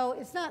 So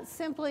it's not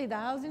simply the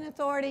housing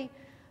authority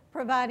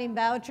providing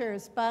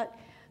vouchers, but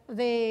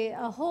the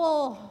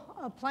whole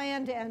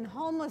plan to end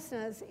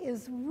homelessness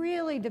is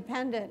really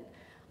dependent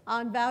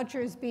on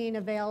vouchers being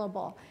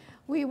available.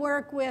 We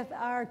work with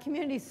our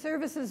Community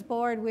Services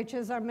Board, which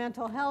is our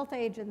mental health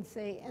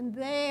agency, and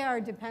they are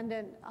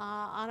dependent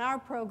on our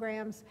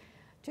programs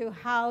to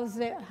house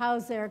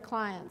their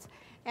clients.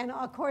 And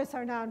of course,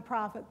 our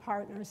nonprofit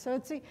partners. So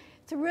it's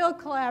a real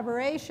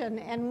collaboration,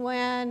 and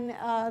when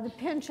the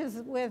pinch is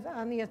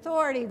on the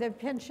authority, the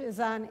pinch is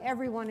on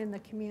everyone in the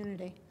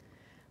community.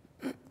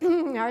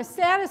 Our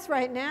status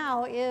right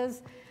now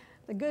is,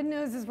 the good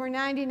news is we're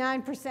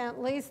 99%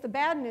 leased. The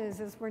bad news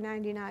is we're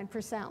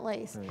 99%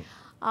 leased.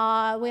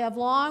 Right. We have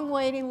long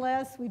waiting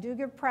lists. We do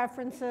give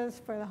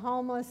preferences for the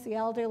homeless, the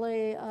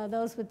elderly,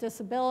 those with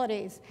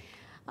disabilities.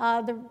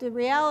 The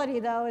reality,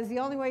 though, is the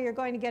only way you're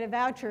going to get a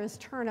voucher is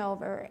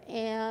turnover.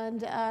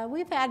 And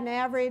we've had an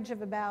average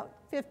of about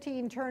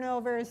 15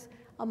 turnovers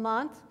a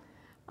month.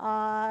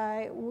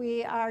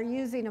 We are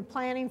using a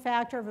planning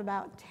factor of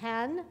about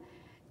 10.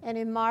 And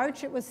in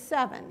March, it was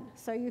 7.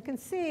 So you can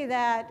see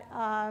that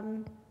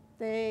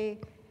the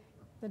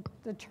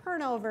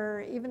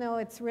turnover, even though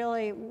it's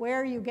really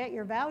where you get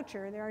your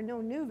voucher, there are no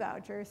new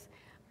vouchers,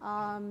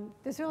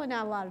 there's really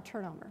not a lot of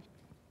turnover.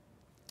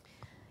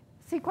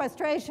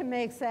 Sequestration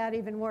makes that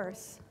even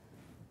worse.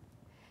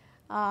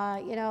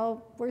 You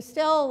know, we're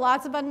still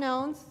lots of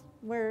unknowns.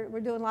 We're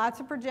doing lots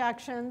of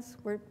projections.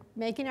 We're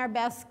making our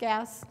best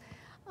guess.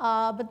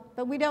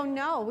 But we don't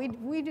know.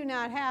 We do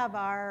not have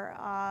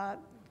our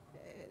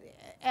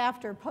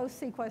after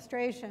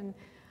post-sequestration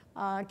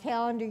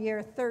calendar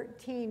year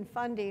 13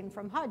 funding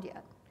from HUD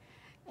yet.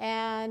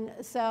 And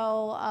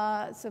so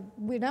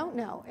we don't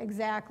know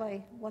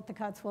exactly what the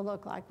cuts will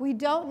look like. We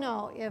don't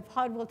know if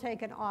HUD will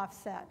take an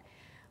offset.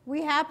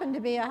 We happen to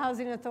be a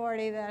housing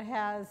authority that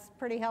has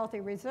pretty healthy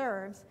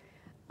reserves.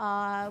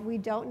 We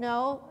don't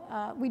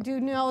know. We do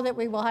know that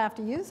we will have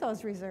to use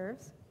those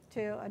reserves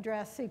to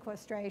address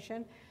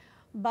sequestration,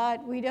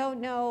 but we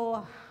don't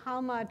know how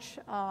much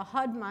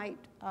HUD might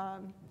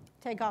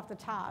take off the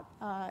top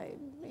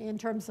in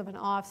terms of an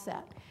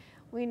offset.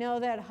 We know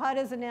that HUD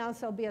has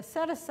announced there'll be a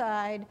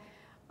set-aside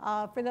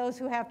for those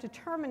who have to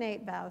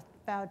terminate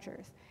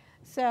vouchers.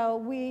 So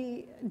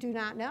we do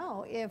not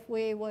know if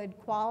we would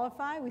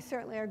qualify. We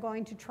certainly are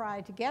going to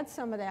try to get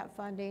some of that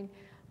funding,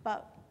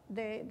 but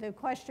the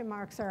question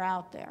marks are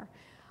out there.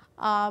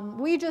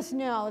 We just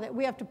know that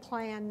we have to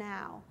plan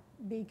now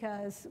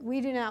because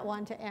we do not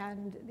want to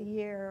end the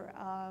year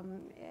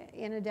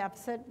in a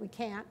deficit. We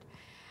can't.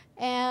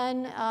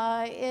 And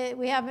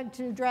we have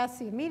to address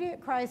the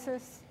immediate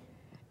crisis.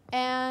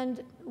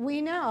 And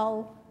we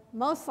know,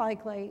 most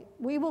likely,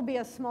 we will be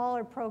a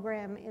smaller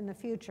program in the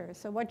future.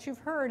 So what you've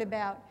heard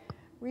about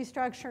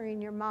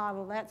restructuring your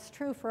model, that's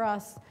true for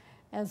us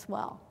as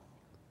well.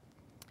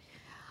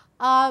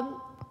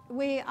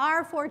 We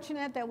are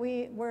fortunate that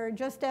we were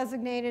just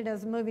designated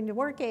as a moving to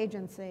work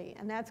agency,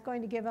 and that's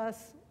going to give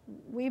us,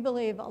 we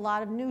believe, a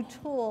lot of new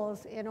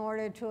tools in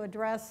order to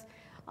address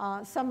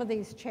some of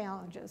these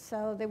challenges,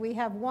 so that we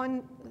have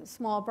one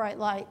small bright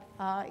light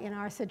in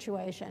our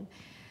situation.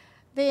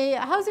 The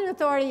Housing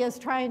Authority is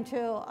trying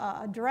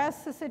to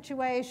address the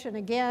situation.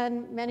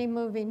 Again, many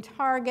moving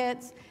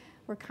targets.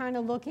 We're kind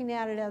of looking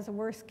at it as a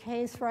worst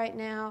case right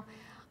now.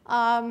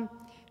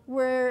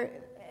 We're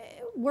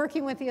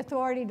working with the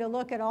authority to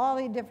look at all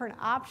the different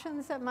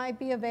options that might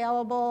be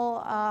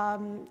available.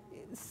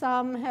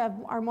 Some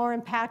are more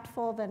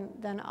impactful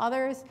than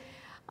others.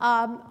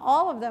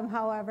 All of them,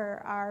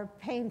 however, are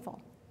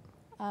painful.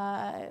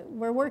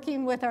 We're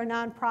working with our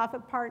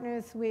nonprofit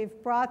partners. We've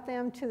brought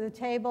them to the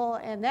table,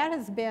 and that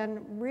has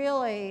been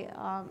really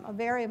a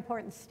very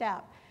important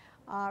step.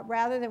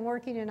 Rather than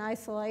working in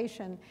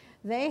isolation,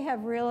 they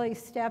have really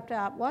stepped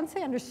up. Once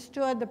they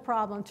understood the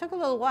problem, it took a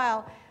little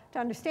while to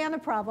understand the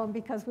problem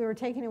because we were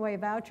taking away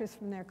vouchers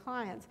from their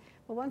clients.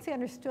 But once they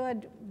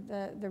understood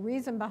the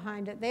reason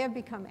behind it, they have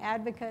become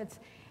advocates.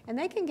 And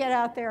they can get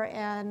out there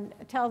and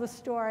tell the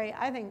story,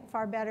 I think,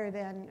 far better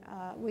than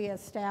we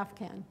as staff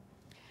can.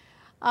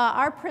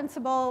 Our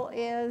principle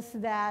is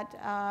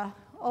that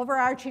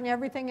overarching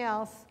everything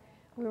else,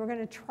 we were going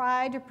to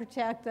try to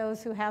protect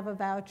those who have a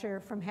voucher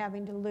from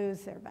having to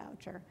lose their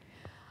voucher.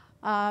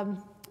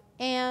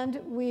 And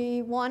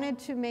we wanted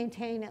to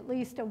maintain at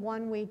least a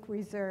 1-week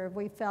reserve.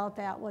 We felt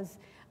that was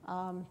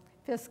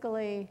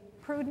fiscally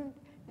prudent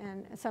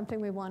and something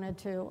we wanted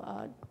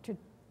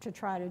to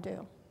try to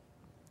do.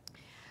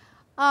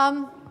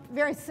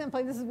 Very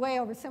simply, this is way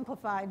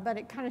oversimplified, but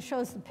it kind of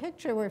shows the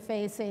picture we're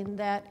facing,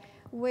 that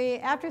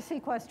after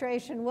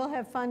sequestration, we'll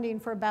have funding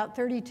for about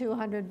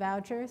 3,200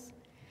 vouchers.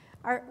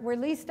 We're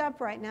leased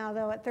up right now,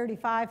 though, at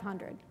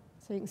 3,500.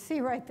 So you can see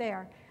right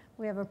there,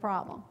 we have a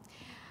problem.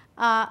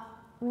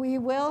 We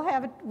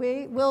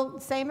will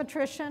same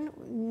attrition.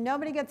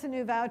 Nobody gets a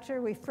new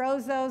voucher. We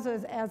froze those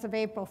as of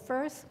April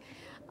 1st.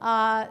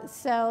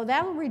 So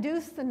that will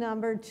reduce the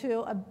number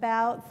to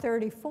about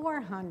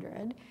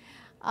 3,400.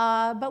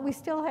 But we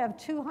still have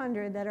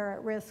 200 that are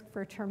at risk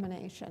for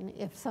termination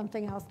if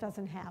something else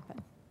doesn't happen.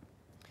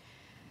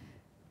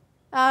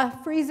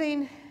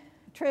 Freezing,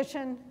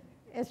 attrition,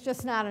 it's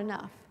just not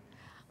enough.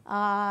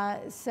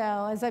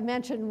 So as I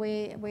mentioned,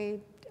 we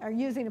are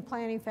using a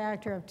planning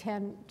factor of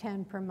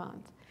 10 per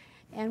month.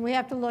 And we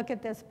have to look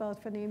at this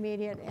both for the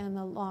immediate and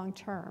the long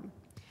term.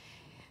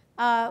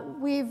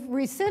 We've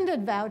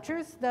rescinded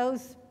vouchers.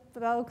 Those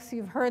folks,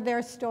 you've heard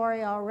their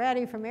story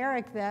already from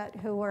Eric,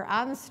 who were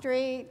on the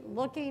street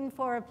looking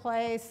for a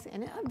place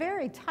in a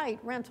very tight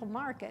rental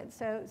market,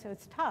 so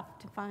it's tough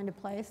to find a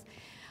place.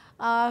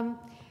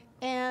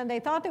 And they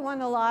thought they won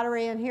the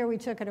lottery, and here we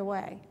took it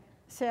away.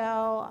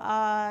 So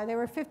there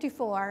were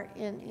 54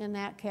 in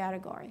that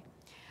category.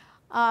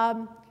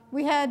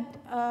 We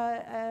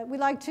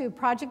like to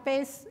project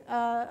base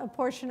a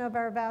portion of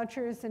our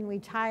vouchers, and we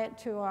tie it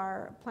to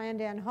our plan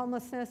to end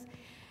homelessness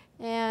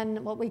and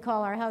what we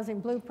call our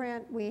housing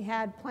blueprint. We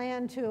had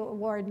planned to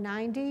award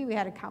 90. We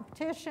had a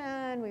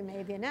competition. We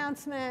made the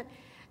announcement.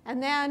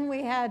 And then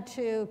we had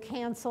to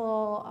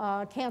cancel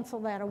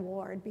that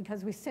award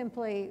because we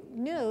simply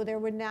knew there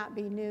would not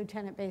be new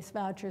tenant-based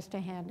vouchers to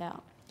hand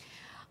out.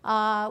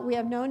 We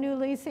have no new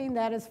leasing.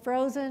 That is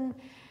frozen.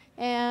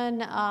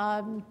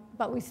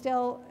 But we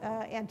still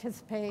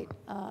anticipate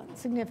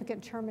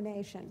significant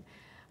termination.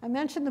 I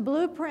mentioned the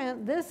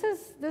blueprint. This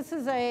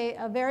is a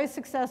very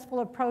successful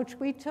approach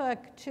we took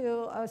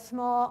to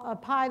a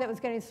pie that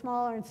was getting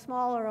smaller and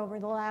smaller over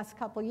the last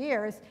couple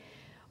years,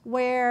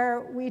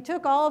 where we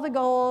took all the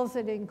goals.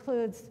 It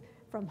includes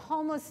from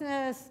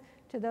homelessness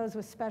to those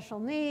with special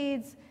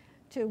needs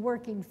to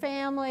working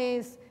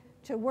families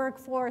to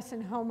workforce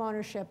and home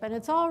ownership. And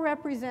it's all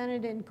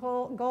represented in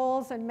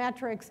goals and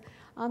metrics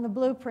on the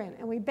blueprint.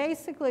 And we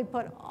basically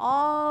put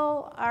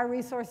all our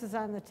resources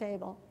on the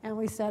table. And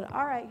we said,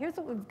 all right, here's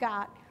what we've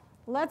got.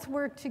 Let's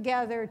work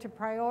together to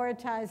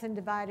prioritize and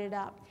divide it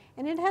up.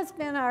 And it has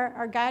been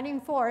our guiding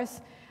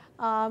force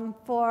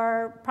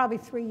for probably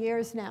 3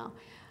 years now.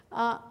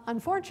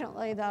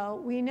 Unfortunately,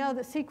 though, we know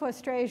that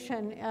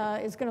sequestration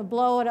is going to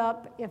blow it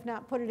up, if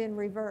not put it in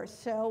reverse.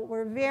 So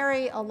we're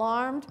very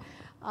alarmed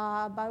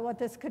by what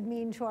this could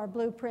mean to our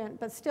blueprint,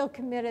 but still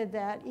committed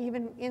that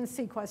even in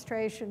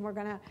sequestration, we're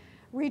going to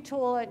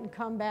retool it and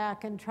come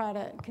back and try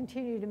to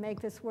continue to make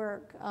this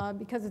work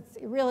because it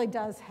really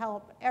does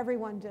help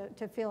everyone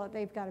to feel that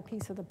they've got a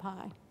piece of the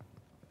pie.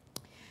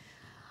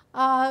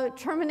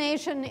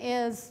 Termination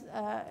is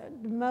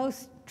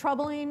most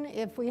troubling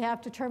if we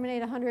have to terminate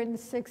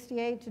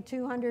 168 to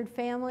 200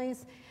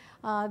 families.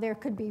 There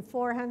could be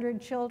 400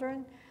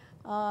 children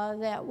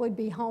that would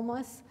be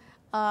homeless.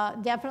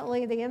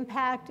 Definitely the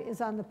impact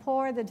is on the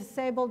poor, the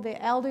disabled,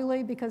 the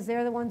elderly, because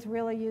they're the ones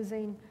really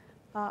using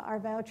our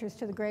vouchers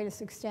to the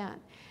greatest extent.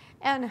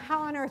 And how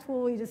on earth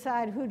will we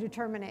decide who to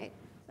terminate?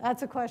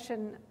 That's a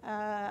question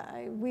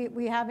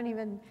we haven't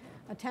even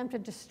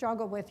attempted to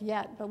struggle with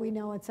yet, but we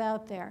know it's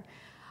out there.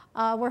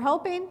 We're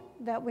hoping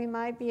that we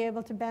might be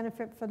able to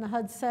benefit from the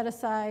HUD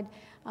set-aside,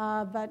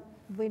 but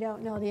we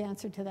don't know the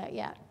answer to that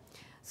yet.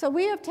 So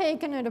we have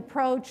taken an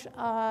approach.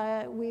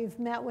 We've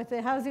met with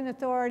the Housing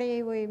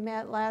Authority. We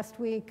met last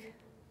week,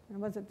 or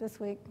was it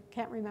this week?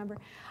 Can't remember,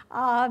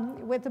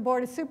 with the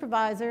Board of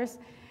Supervisors.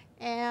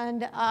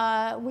 And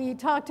we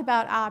talked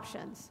about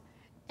options.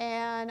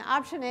 And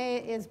option A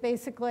is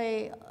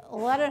basically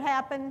let it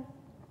happen.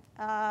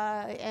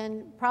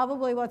 And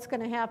probably what's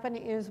going to happen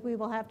is we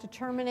will have to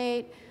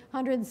terminate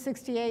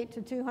 168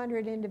 to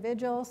 200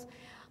 individuals.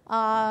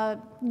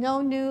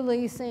 No new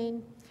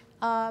leasing.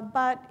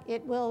 But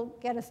it will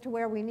get us to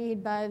where we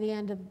need by the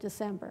end of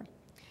December.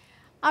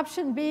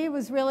 Option B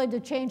was really to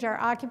change our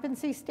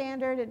occupancy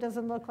standard. It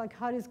doesn't look like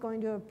HUD is going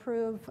to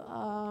approve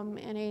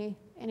any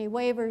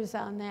waivers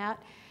on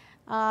that.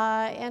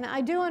 And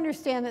I do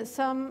understand that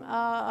some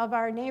of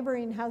our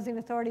neighboring housing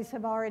authorities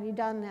have already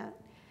done that.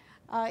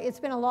 It's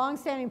been a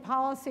long-standing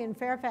policy in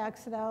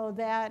Fairfax, though,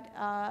 that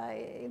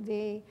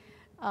the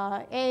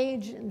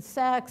age and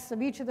sex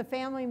of each of the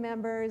family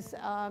members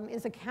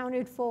is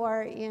accounted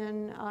for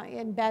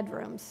in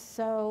bedrooms.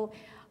 So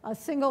a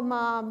single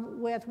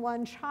mom with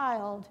one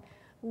child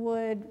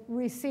would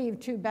receive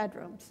 2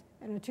 bedrooms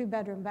and a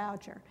 2-bedroom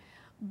voucher.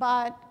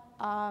 But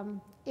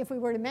if we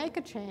were to make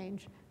a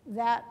change,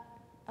 that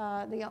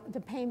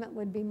the payment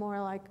would be more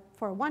like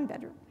for a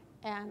 1-bedroom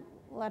and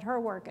let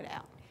her work it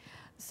out.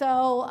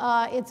 So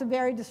it's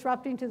very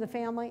disrupting to the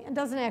family and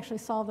doesn't actually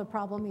solve the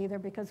problem either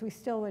because we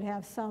still would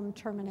have some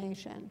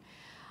termination.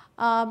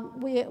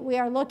 We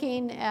are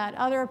looking at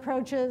other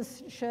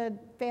approaches. Should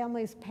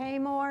families pay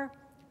more?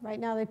 Right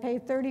now they pay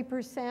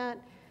 30%.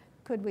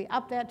 Could we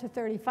up that to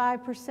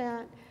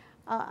 35%?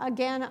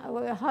 Again,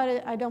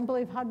 HUD, I don't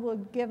believe HUD will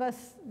give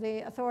us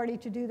the authority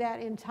to do that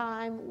in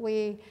time.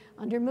 We,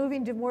 under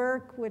moving to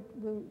work,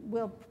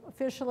 will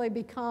officially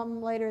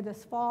become later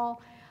this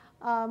fall.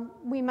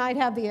 We might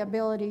have the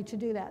ability to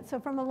do that. So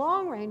from a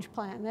long-range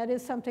plan, that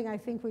is something I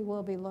think we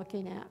will be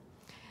looking at.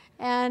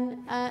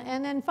 And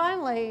then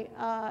finally,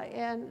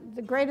 and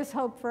the greatest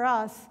hope for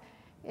us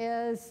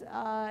is,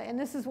 and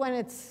this is when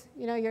it's,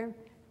 you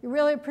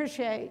really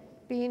appreciate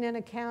being in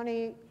a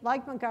county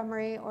like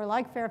Montgomery or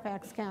like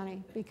Fairfax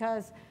County,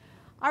 because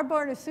our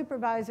Board of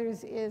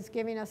Supervisors is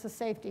giving us a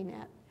safety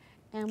net.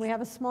 And we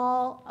have a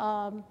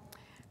small,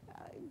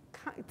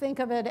 think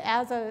of it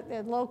as a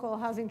local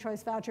housing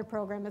choice voucher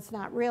program. It's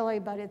not really,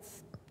 but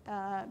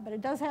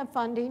it does have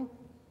funding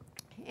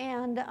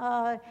And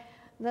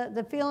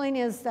the feeling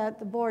is that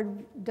the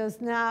board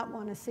does not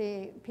want to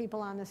see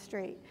people on the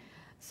street.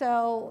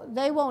 So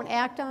they won't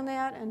act on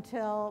that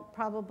until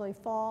probably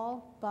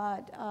fall,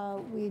 but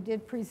we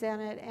did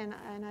present it,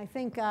 and I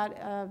think got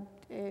a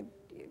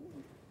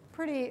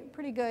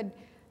pretty good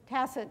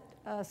tacit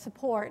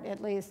support,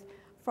 at least,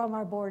 from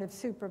our Board of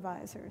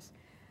Supervisors.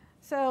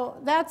 So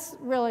that's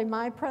really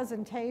my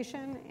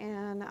presentation,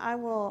 and I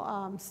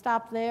will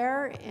stop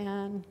there,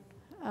 and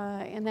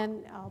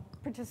then I'll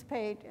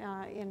participate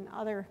in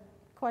other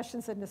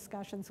questions and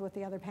discussions with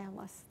the other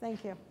panelists.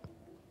 Thank you.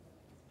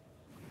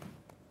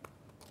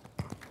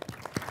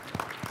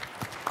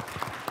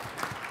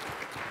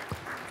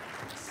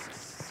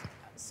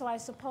 So I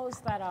suppose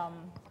that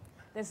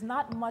there's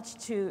not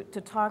much to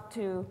talk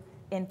to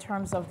in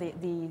terms of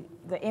the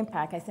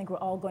impact. I think we're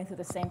all going through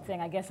the same thing.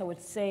 I guess I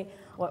would say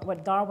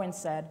what Darwin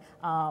said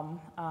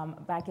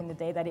back in the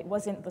day, that it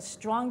wasn't the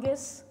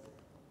strongest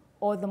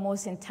or the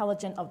most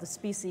intelligent of the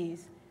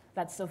species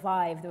that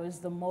survived. There was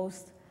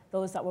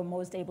those that were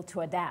most able to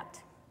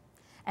adapt.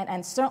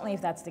 And certainly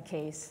if that's the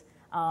case,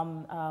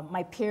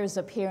 my peers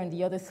up here and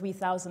the other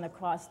 3,000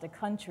 across the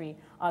country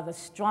are the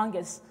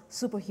strongest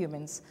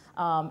superhumans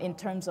in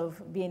terms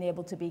of being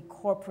able to be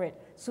corporate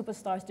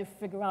superstars to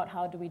figure out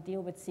how do we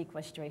deal with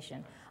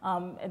sequestration.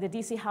 The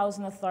DC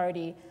Housing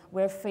Authority,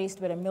 we're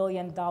faced with $1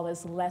 million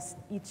less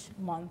each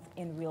month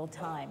in real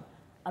time.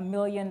 $1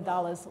 million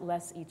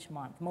less each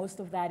month. Most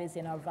of that is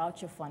in our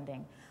voucher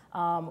funding.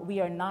 We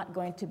are not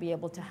going to be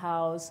able to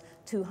house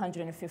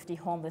 250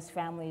 homeless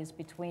families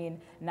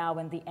between now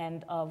and the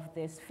end of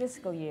this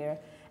fiscal year,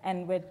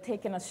 and we're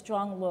taking a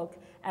strong look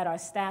at our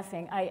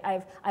staffing.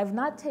 I've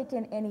not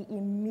taken any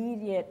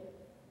immediate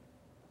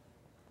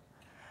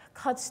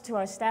cuts to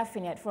our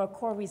staffing yet for a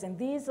core reason.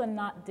 These are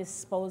not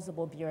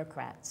disposable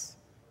bureaucrats.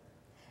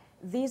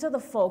 These are the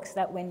folks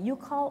that when you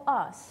call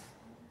us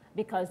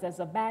because there's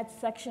a bad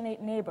Section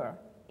 8 neighbor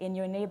in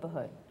your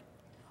neighborhood,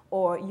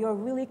 or you're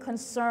really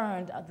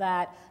concerned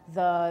that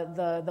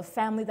the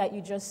family that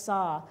you just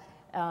saw,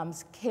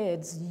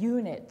 kids,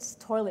 units,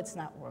 toilets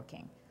not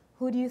working,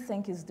 who do you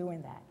think is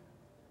doing that?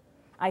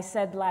 I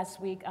said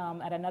last week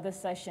at another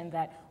session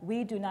that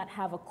we do not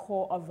have a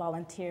core of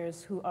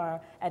volunteers who are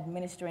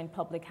administering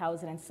public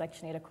housing and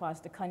Section 8 across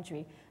the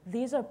country.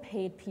 These are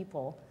paid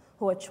people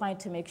who are trying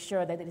to make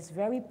sure that this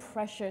very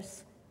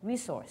precious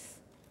resource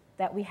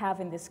that we have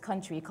in this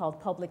country called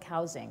public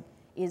housing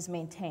is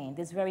maintained.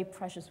 This very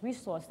precious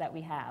resource that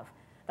we have,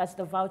 that's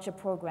the voucher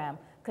program,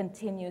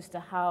 continues to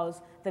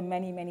house the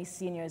many, many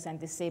seniors and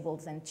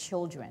disabled and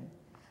children.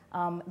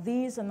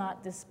 These are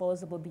not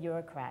disposable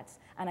bureaucrats,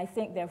 and I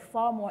think they're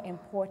far more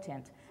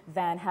important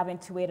than having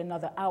to wait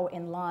another hour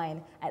in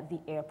line at the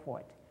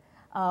airport.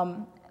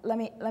 Let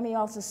me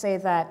also say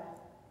that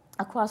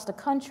across the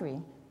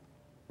country,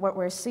 what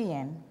we're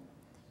seeing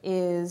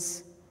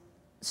is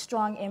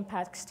strong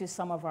impacts to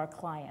some of our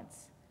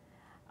clients.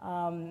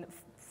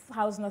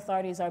 Housing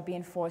authorities are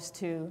being forced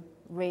to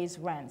raise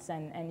rents,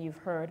 and you've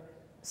heard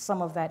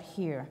some of that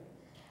here.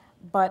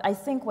 But I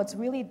think what's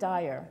really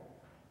dire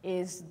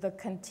is the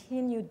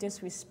continued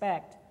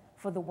disrespect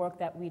for the work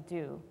that we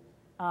do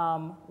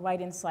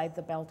right inside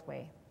the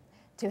Beltway.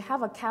 To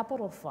have a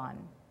capital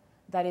fund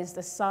that is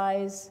the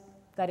size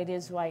that it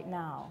is right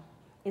now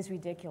is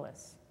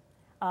ridiculous.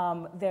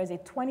 There's a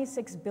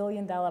 $26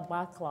 billion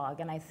backlog,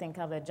 and I think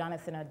either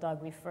Jonathan or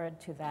Doug referred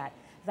to that,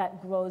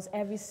 that grows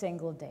every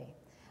single day.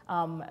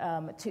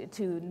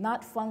 To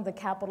not fund the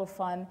capital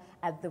fund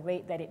at the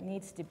rate that it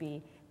needs to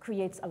be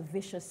creates a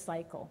vicious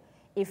cycle.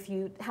 If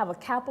you have a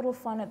capital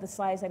fund at the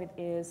size that it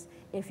is,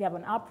 if you have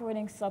an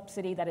operating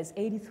subsidy that is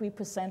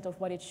 83% of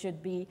what it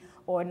should be,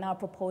 or now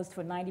proposed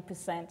for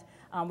 90%,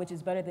 which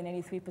is better than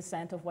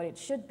 83% of what it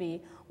should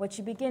be, what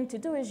you begin to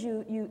do is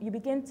you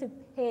begin to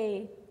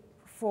pay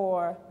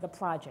for the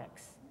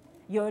projects.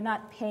 You're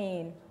not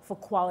paying for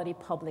quality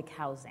public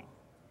housing.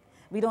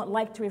 We don't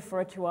like to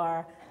refer to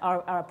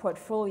our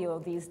portfolio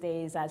these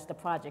days as the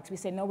projects. We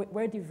say, no,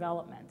 we're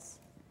developments.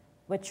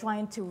 We're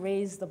trying to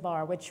raise the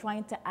bar. We're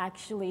trying to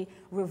actually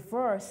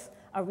reverse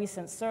a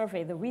recent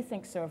survey, the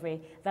Rethink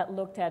survey, that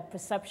looked at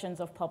perceptions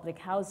of public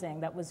housing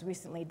that was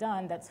recently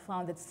done, that's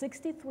found that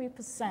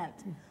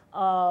 63%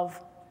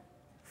 of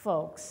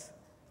folks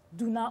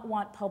do not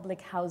want public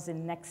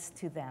housing next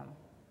to them.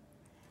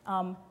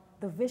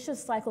 The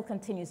vicious cycle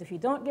continues. If you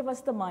don't give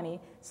us the money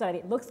so that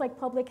it looks like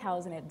public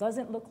housing, it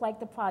doesn't look like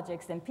the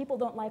projects, then people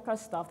don't like our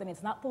stuff, then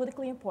it's not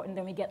politically important,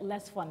 then we get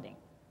less funding.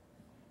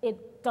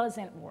 It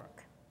doesn't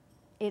work.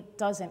 It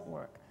doesn't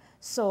work.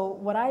 So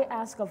what I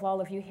ask of all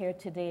of you here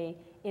today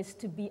is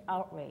to be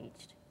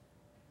outraged,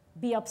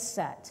 be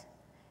upset,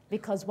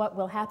 because what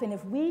will happen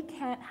if we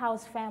can't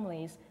house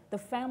families, the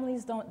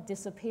families don't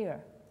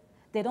disappear.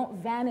 They don't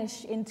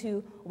vanish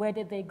into where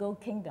did they go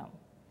kingdom.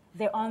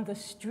 They're on the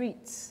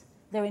streets.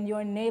 They're in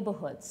your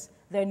neighborhoods.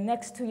 They're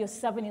next to your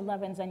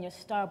 7-Elevens and your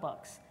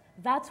Starbucks.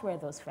 That's where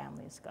those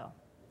families go.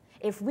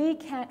 If we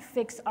can't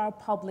fix our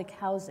public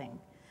housing,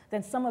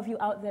 then some of you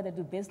out there that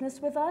do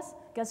business with us,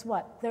 guess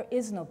what? There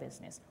is no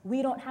business.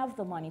 We don't have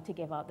the money to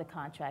give out the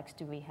contracts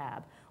to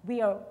rehab.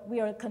 We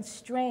are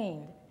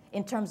constrained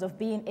in terms of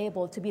being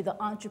able to be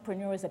the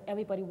entrepreneurs that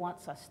everybody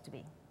wants us to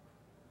be.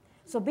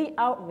 So be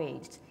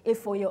outraged if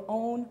for your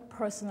own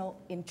personal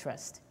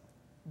interest,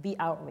 be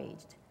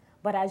outraged.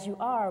 But as you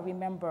are,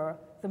 remember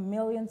the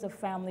millions of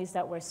families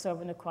that we're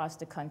serving across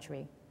the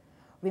country.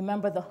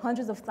 Remember the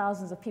hundreds of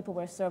thousands of people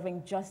we're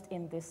serving just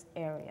in this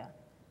area.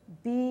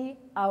 Be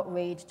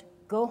outraged,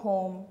 go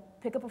home,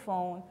 pick up a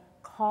phone,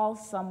 call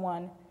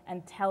someone,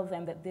 and tell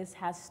them that this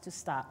has to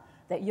stop,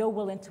 that you're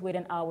willing to wait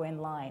an hour in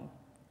line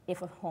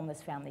if a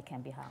homeless family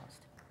can be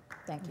housed.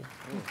 Thank you.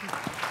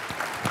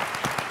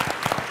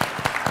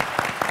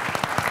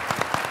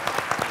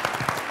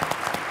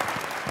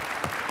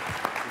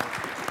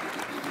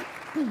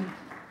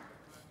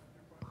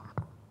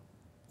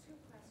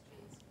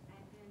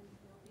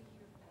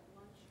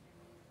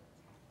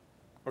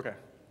 Okay.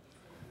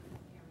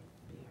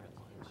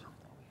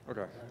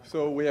 Okay,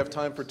 so we have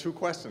time for 2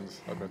 questions,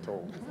 I've been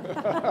told.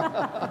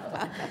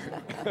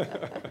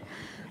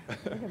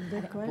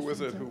 Who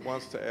is it who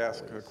wants to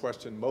ask a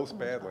question most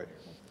badly?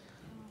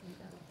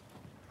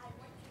 I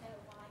want to know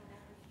why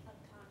members of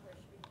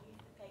Congress refuse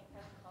to take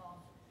phone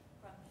calls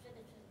from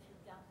citizens who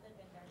don't live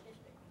in their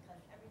district, because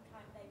every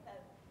time they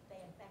vote,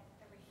 they affect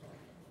every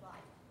citizen's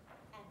life.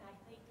 And I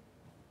think,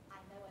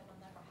 I know it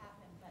will never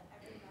happen, but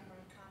every member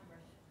of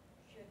Congress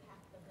should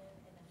have to live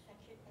in a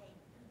Section 8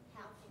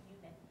 housing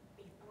unit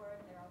before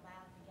they're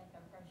allowed to get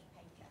their first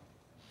paycheck.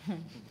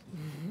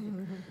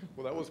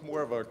 Well, that was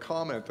more of a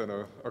comment than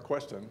a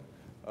question.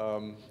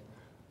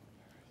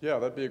 Yeah,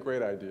 that'd be a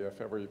great idea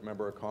if every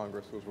member of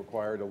Congress was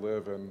required to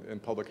live in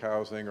public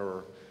housing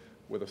or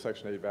with a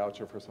Section 8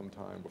 voucher for some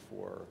time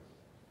before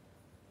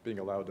being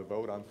allowed to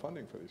vote on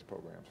funding for these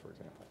programs, for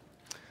example.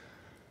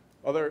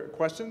 Other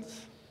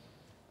questions?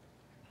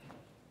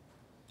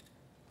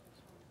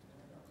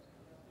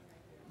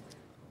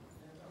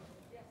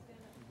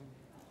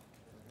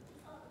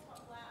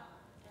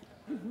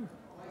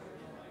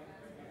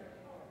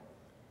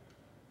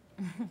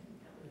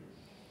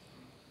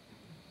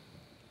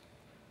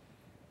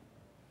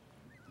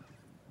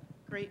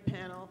 Great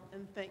panel,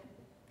 and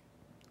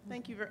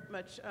thank you very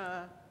much,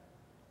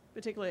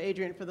 particularly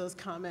Adrienne, for those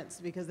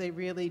comments, because they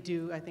really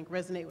do, I think,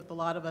 resonate with a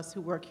lot of us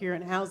who work here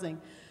in housing.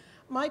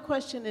 My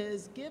question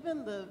is,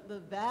 given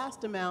the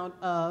vast amount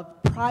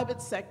of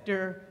private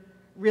sector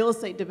real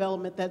estate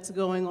development that's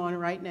going on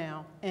right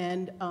now,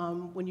 and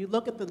when you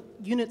look at the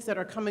units that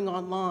are coming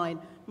online,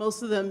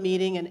 most of them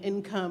meeting an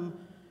income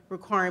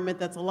requirement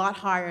that's a lot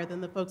higher than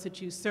the folks that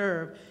you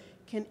serve,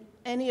 can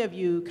any of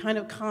you kind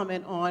of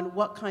comment on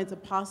what kinds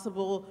of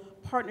possible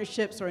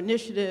partnerships or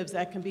initiatives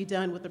that can be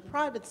done with the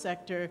private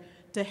sector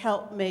to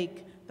help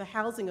make the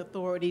housing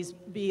authorities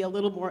be a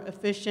little more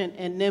efficient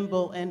and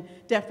nimble and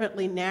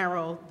definitely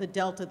narrow the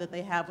delta that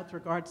they have with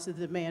regards to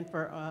the demand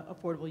for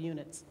affordable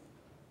units?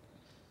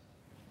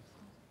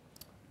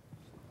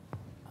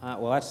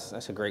 Well,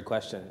 that's a great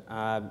question.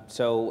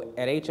 So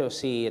at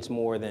HOC, it's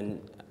more than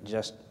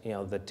just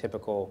the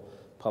typical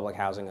public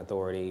housing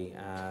authority.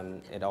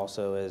 It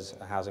also is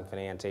a housing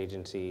finance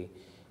agency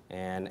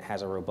and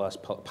has a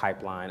robust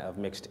pipeline of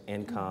mixed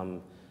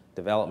income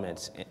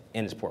developments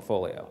in its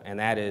portfolio. And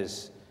that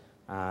is,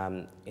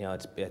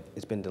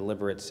 it's been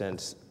deliberate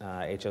since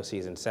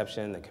HOC's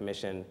inception. The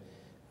commission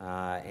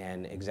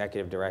and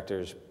executive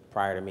directors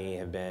prior to me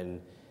have been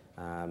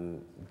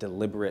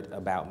deliberate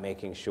about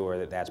making sure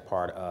that that's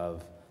part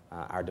of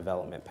our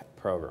development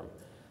program.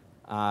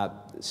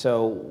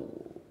 So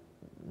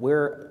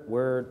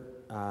we're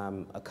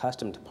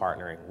accustomed to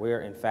partnering.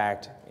 We're, in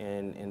fact,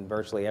 in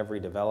virtually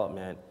every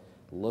development,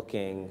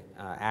 looking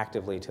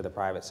actively to the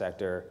private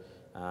sector,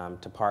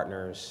 to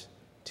partners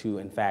to,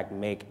 in fact,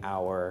 make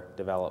our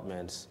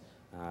developments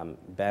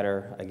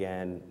better,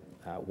 again,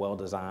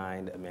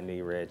 well-designed,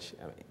 amenity-rich.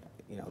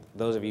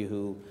 Those of you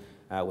who,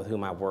 with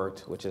whom I've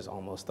worked, which is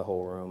almost the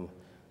whole room,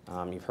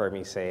 you've heard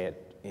me say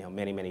it,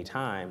 many, many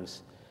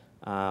times.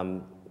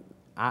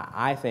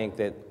 I think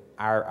that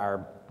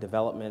our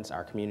developments,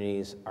 our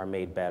communities are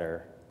made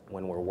better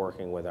when we're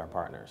working with our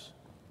partners.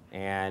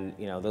 And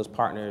those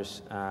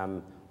partners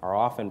are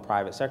often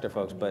private sector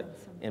folks, but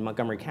in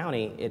Montgomery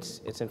County, it's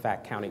in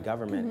fact county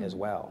government as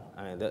well.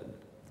 I mean,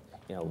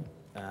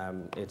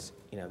 it's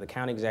the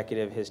county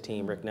executive, his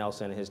team, Rick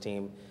Nelson, his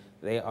team,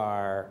 they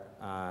are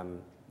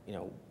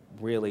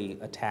really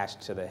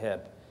attached to the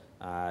hip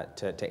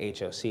to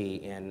HOC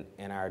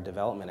in our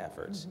development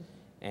efforts.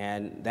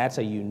 And that's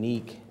a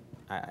unique,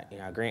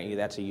 I grant you,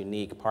 that's a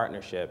unique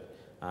partnership,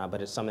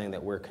 but it's something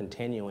that we're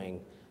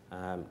continuing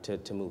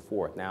to move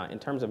forth. Now, in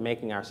terms of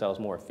making ourselves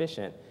more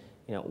efficient,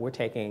 we're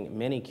taking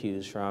many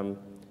cues from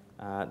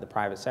the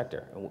private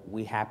sector.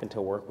 We happen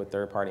to work with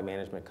third-party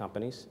management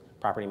companies,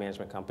 property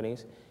management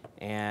companies,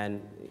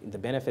 and the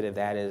benefit of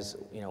that is,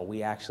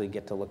 we actually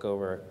get to look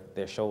over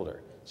their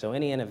shoulder. So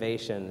any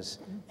innovations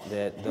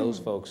that those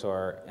folks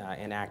are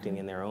enacting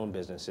in their own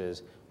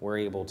businesses, we're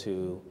able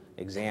to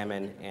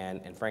examine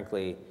and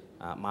frankly,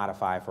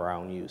 modify for our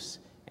own use.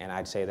 And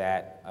I'd say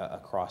that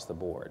across the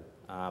board.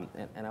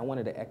 And I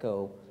wanted to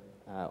echo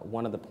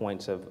one of the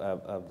points of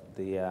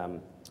the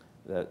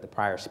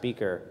prior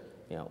speaker.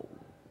 You know,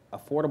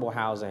 affordable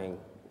housing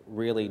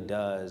really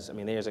does, I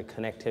mean, there's a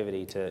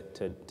connectivity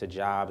to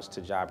jobs,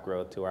 to job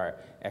growth, to our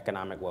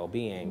economic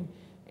well-being.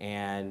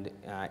 And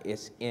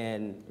it's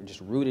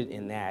just rooted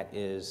in that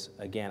is,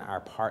 again, our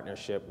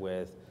partnership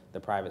with the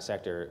private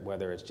sector,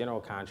 whether it's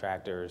general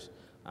contractors,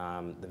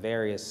 the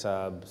various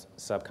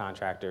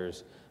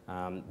subcontractors,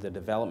 the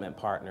development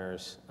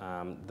partners,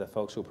 the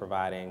folks who are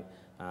providing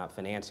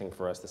financing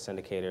for us, the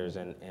syndicators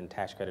and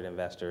tax credit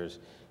investors,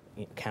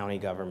 county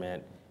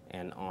government,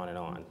 and on and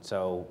on.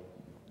 So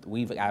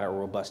we've got a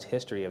robust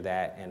history of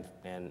that,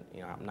 and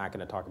you know, I'm not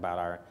going to talk about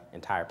our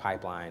entire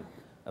pipeline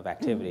of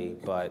activity,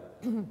 but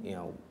you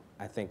know,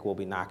 I think we'll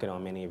be knocking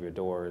on many of your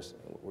doors.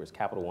 Where's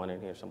Capital One in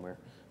here somewhere?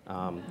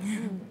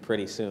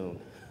 Pretty soon.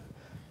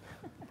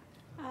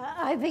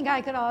 I think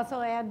I could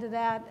also add to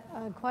that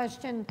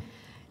question.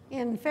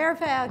 In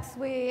Fairfax,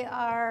 we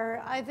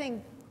are, I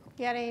think,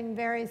 getting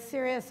very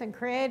serious and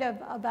creative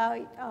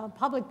about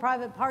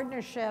public-private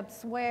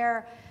partnerships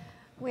where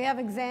we have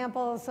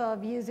examples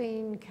of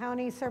using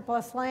county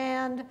surplus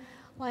land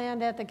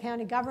at the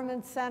county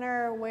government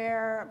center,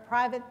 where a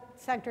private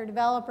sector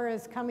developer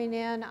is coming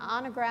in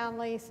on a ground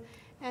lease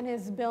and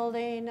is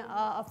building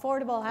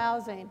affordable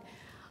housing.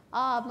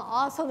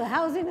 Also, the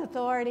Housing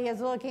Authority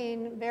is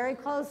looking very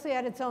closely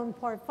at its own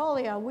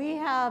portfolio. We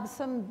have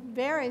some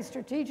very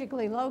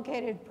strategically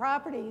located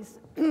properties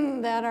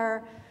that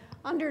are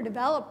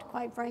underdeveloped,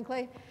 quite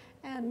frankly,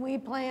 and we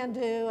plan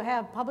to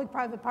have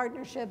public-private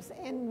partnerships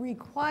and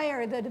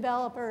require the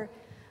developer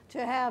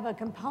to have a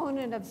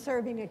component of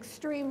serving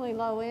extremely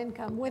low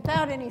income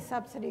without any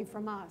subsidy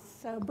from us.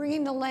 So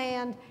bringing the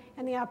land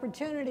and the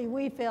opportunity,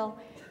 we feel,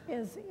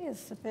 is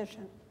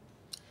sufficient.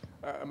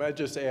 I might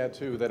just add,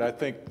 too, that I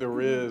think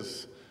there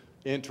is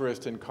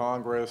interest in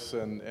Congress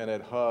and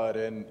at HUD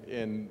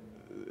in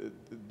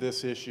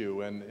this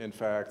issue. And in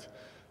fact,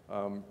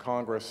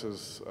 Congress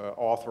has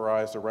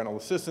authorized a rental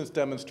assistance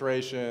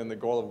demonstration, the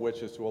goal of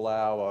which is to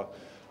allow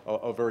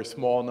a very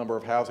small number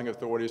of housing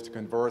authorities to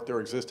convert their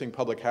existing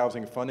public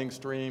housing funding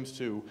streams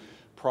to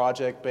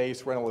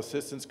project-based rental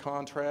assistance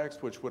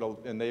contracts, which would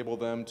enable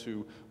them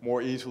to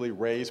more easily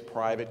raise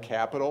private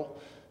capital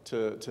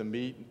to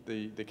meet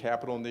the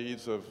capital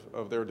needs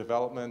of their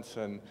developments.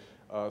 And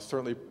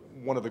certainly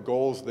one of the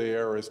goals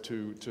there is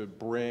to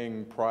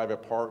bring private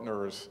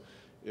partners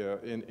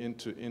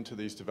into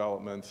these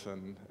developments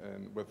and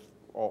with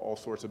all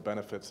sorts of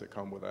benefits that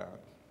come with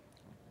that.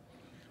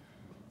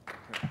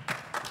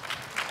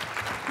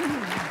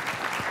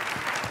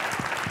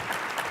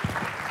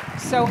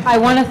 So I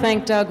want to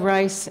thank Doug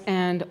Rice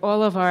and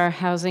all of our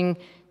Housing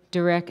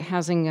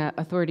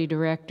Authority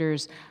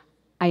directors.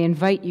 I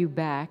invite you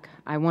back.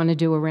 I want to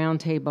do a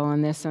roundtable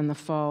on this in the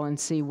fall and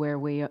see where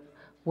we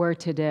are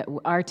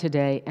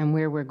today and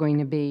where we're going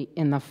to be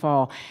in the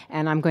fall.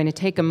 And I'm going to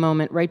take a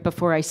moment right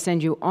before I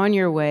send you on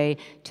your way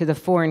to the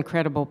 4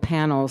 incredible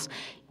panels.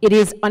 It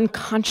is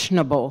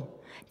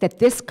unconscionable that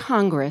this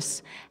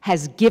Congress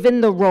has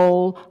given the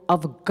role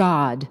of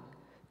God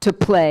to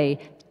play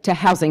to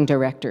housing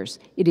directors.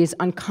 It is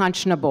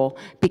unconscionable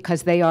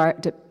because they are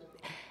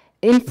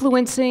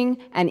influencing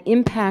and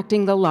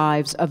impacting the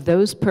lives of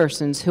those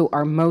persons who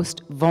are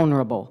most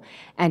vulnerable.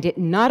 And it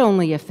not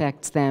only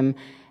affects them,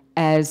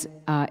 as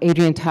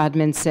Adrienne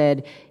Todman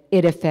said,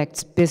 it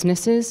affects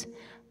businesses,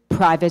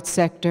 private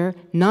sector,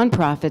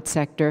 nonprofit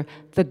sector,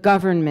 the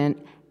government,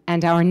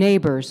 and our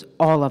neighbors,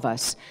 all of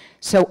us.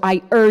 So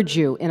I urge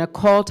you, in a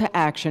call to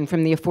action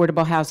from the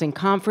Affordable Housing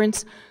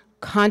Conference,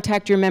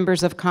 contact your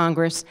members of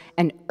Congress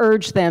and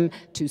urge them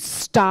to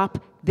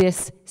stop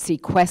this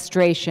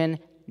sequestration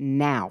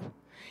now.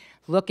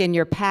 Look in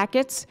your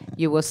packets.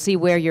 You will see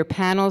where your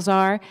panels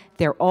are.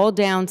 They're all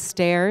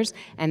downstairs,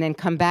 and then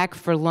come back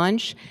for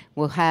lunch.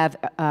 We'll have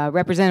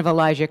Representative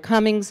Elijah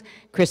Cummings,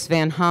 Chris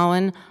Van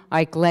Hollen,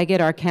 Ike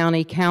Leggett, our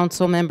county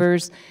council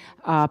members,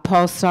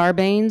 Paul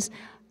Sarbanes,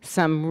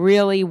 some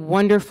really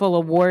wonderful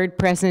award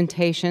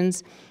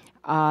presentations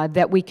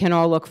that we can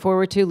all look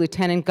forward to.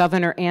 Lieutenant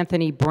Governor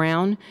Anthony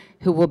Brown,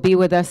 who will be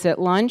with us at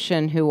lunch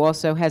and who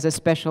also has a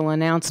special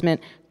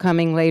announcement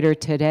coming later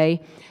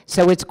today.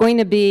 So it's going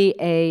to be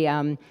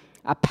a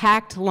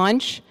packed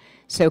lunch,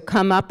 so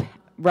come up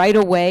right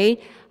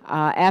away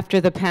after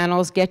the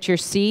panels, get your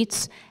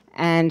seats,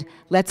 and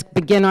let's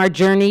begin our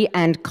journey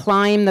and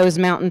climb those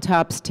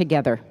mountaintops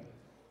together.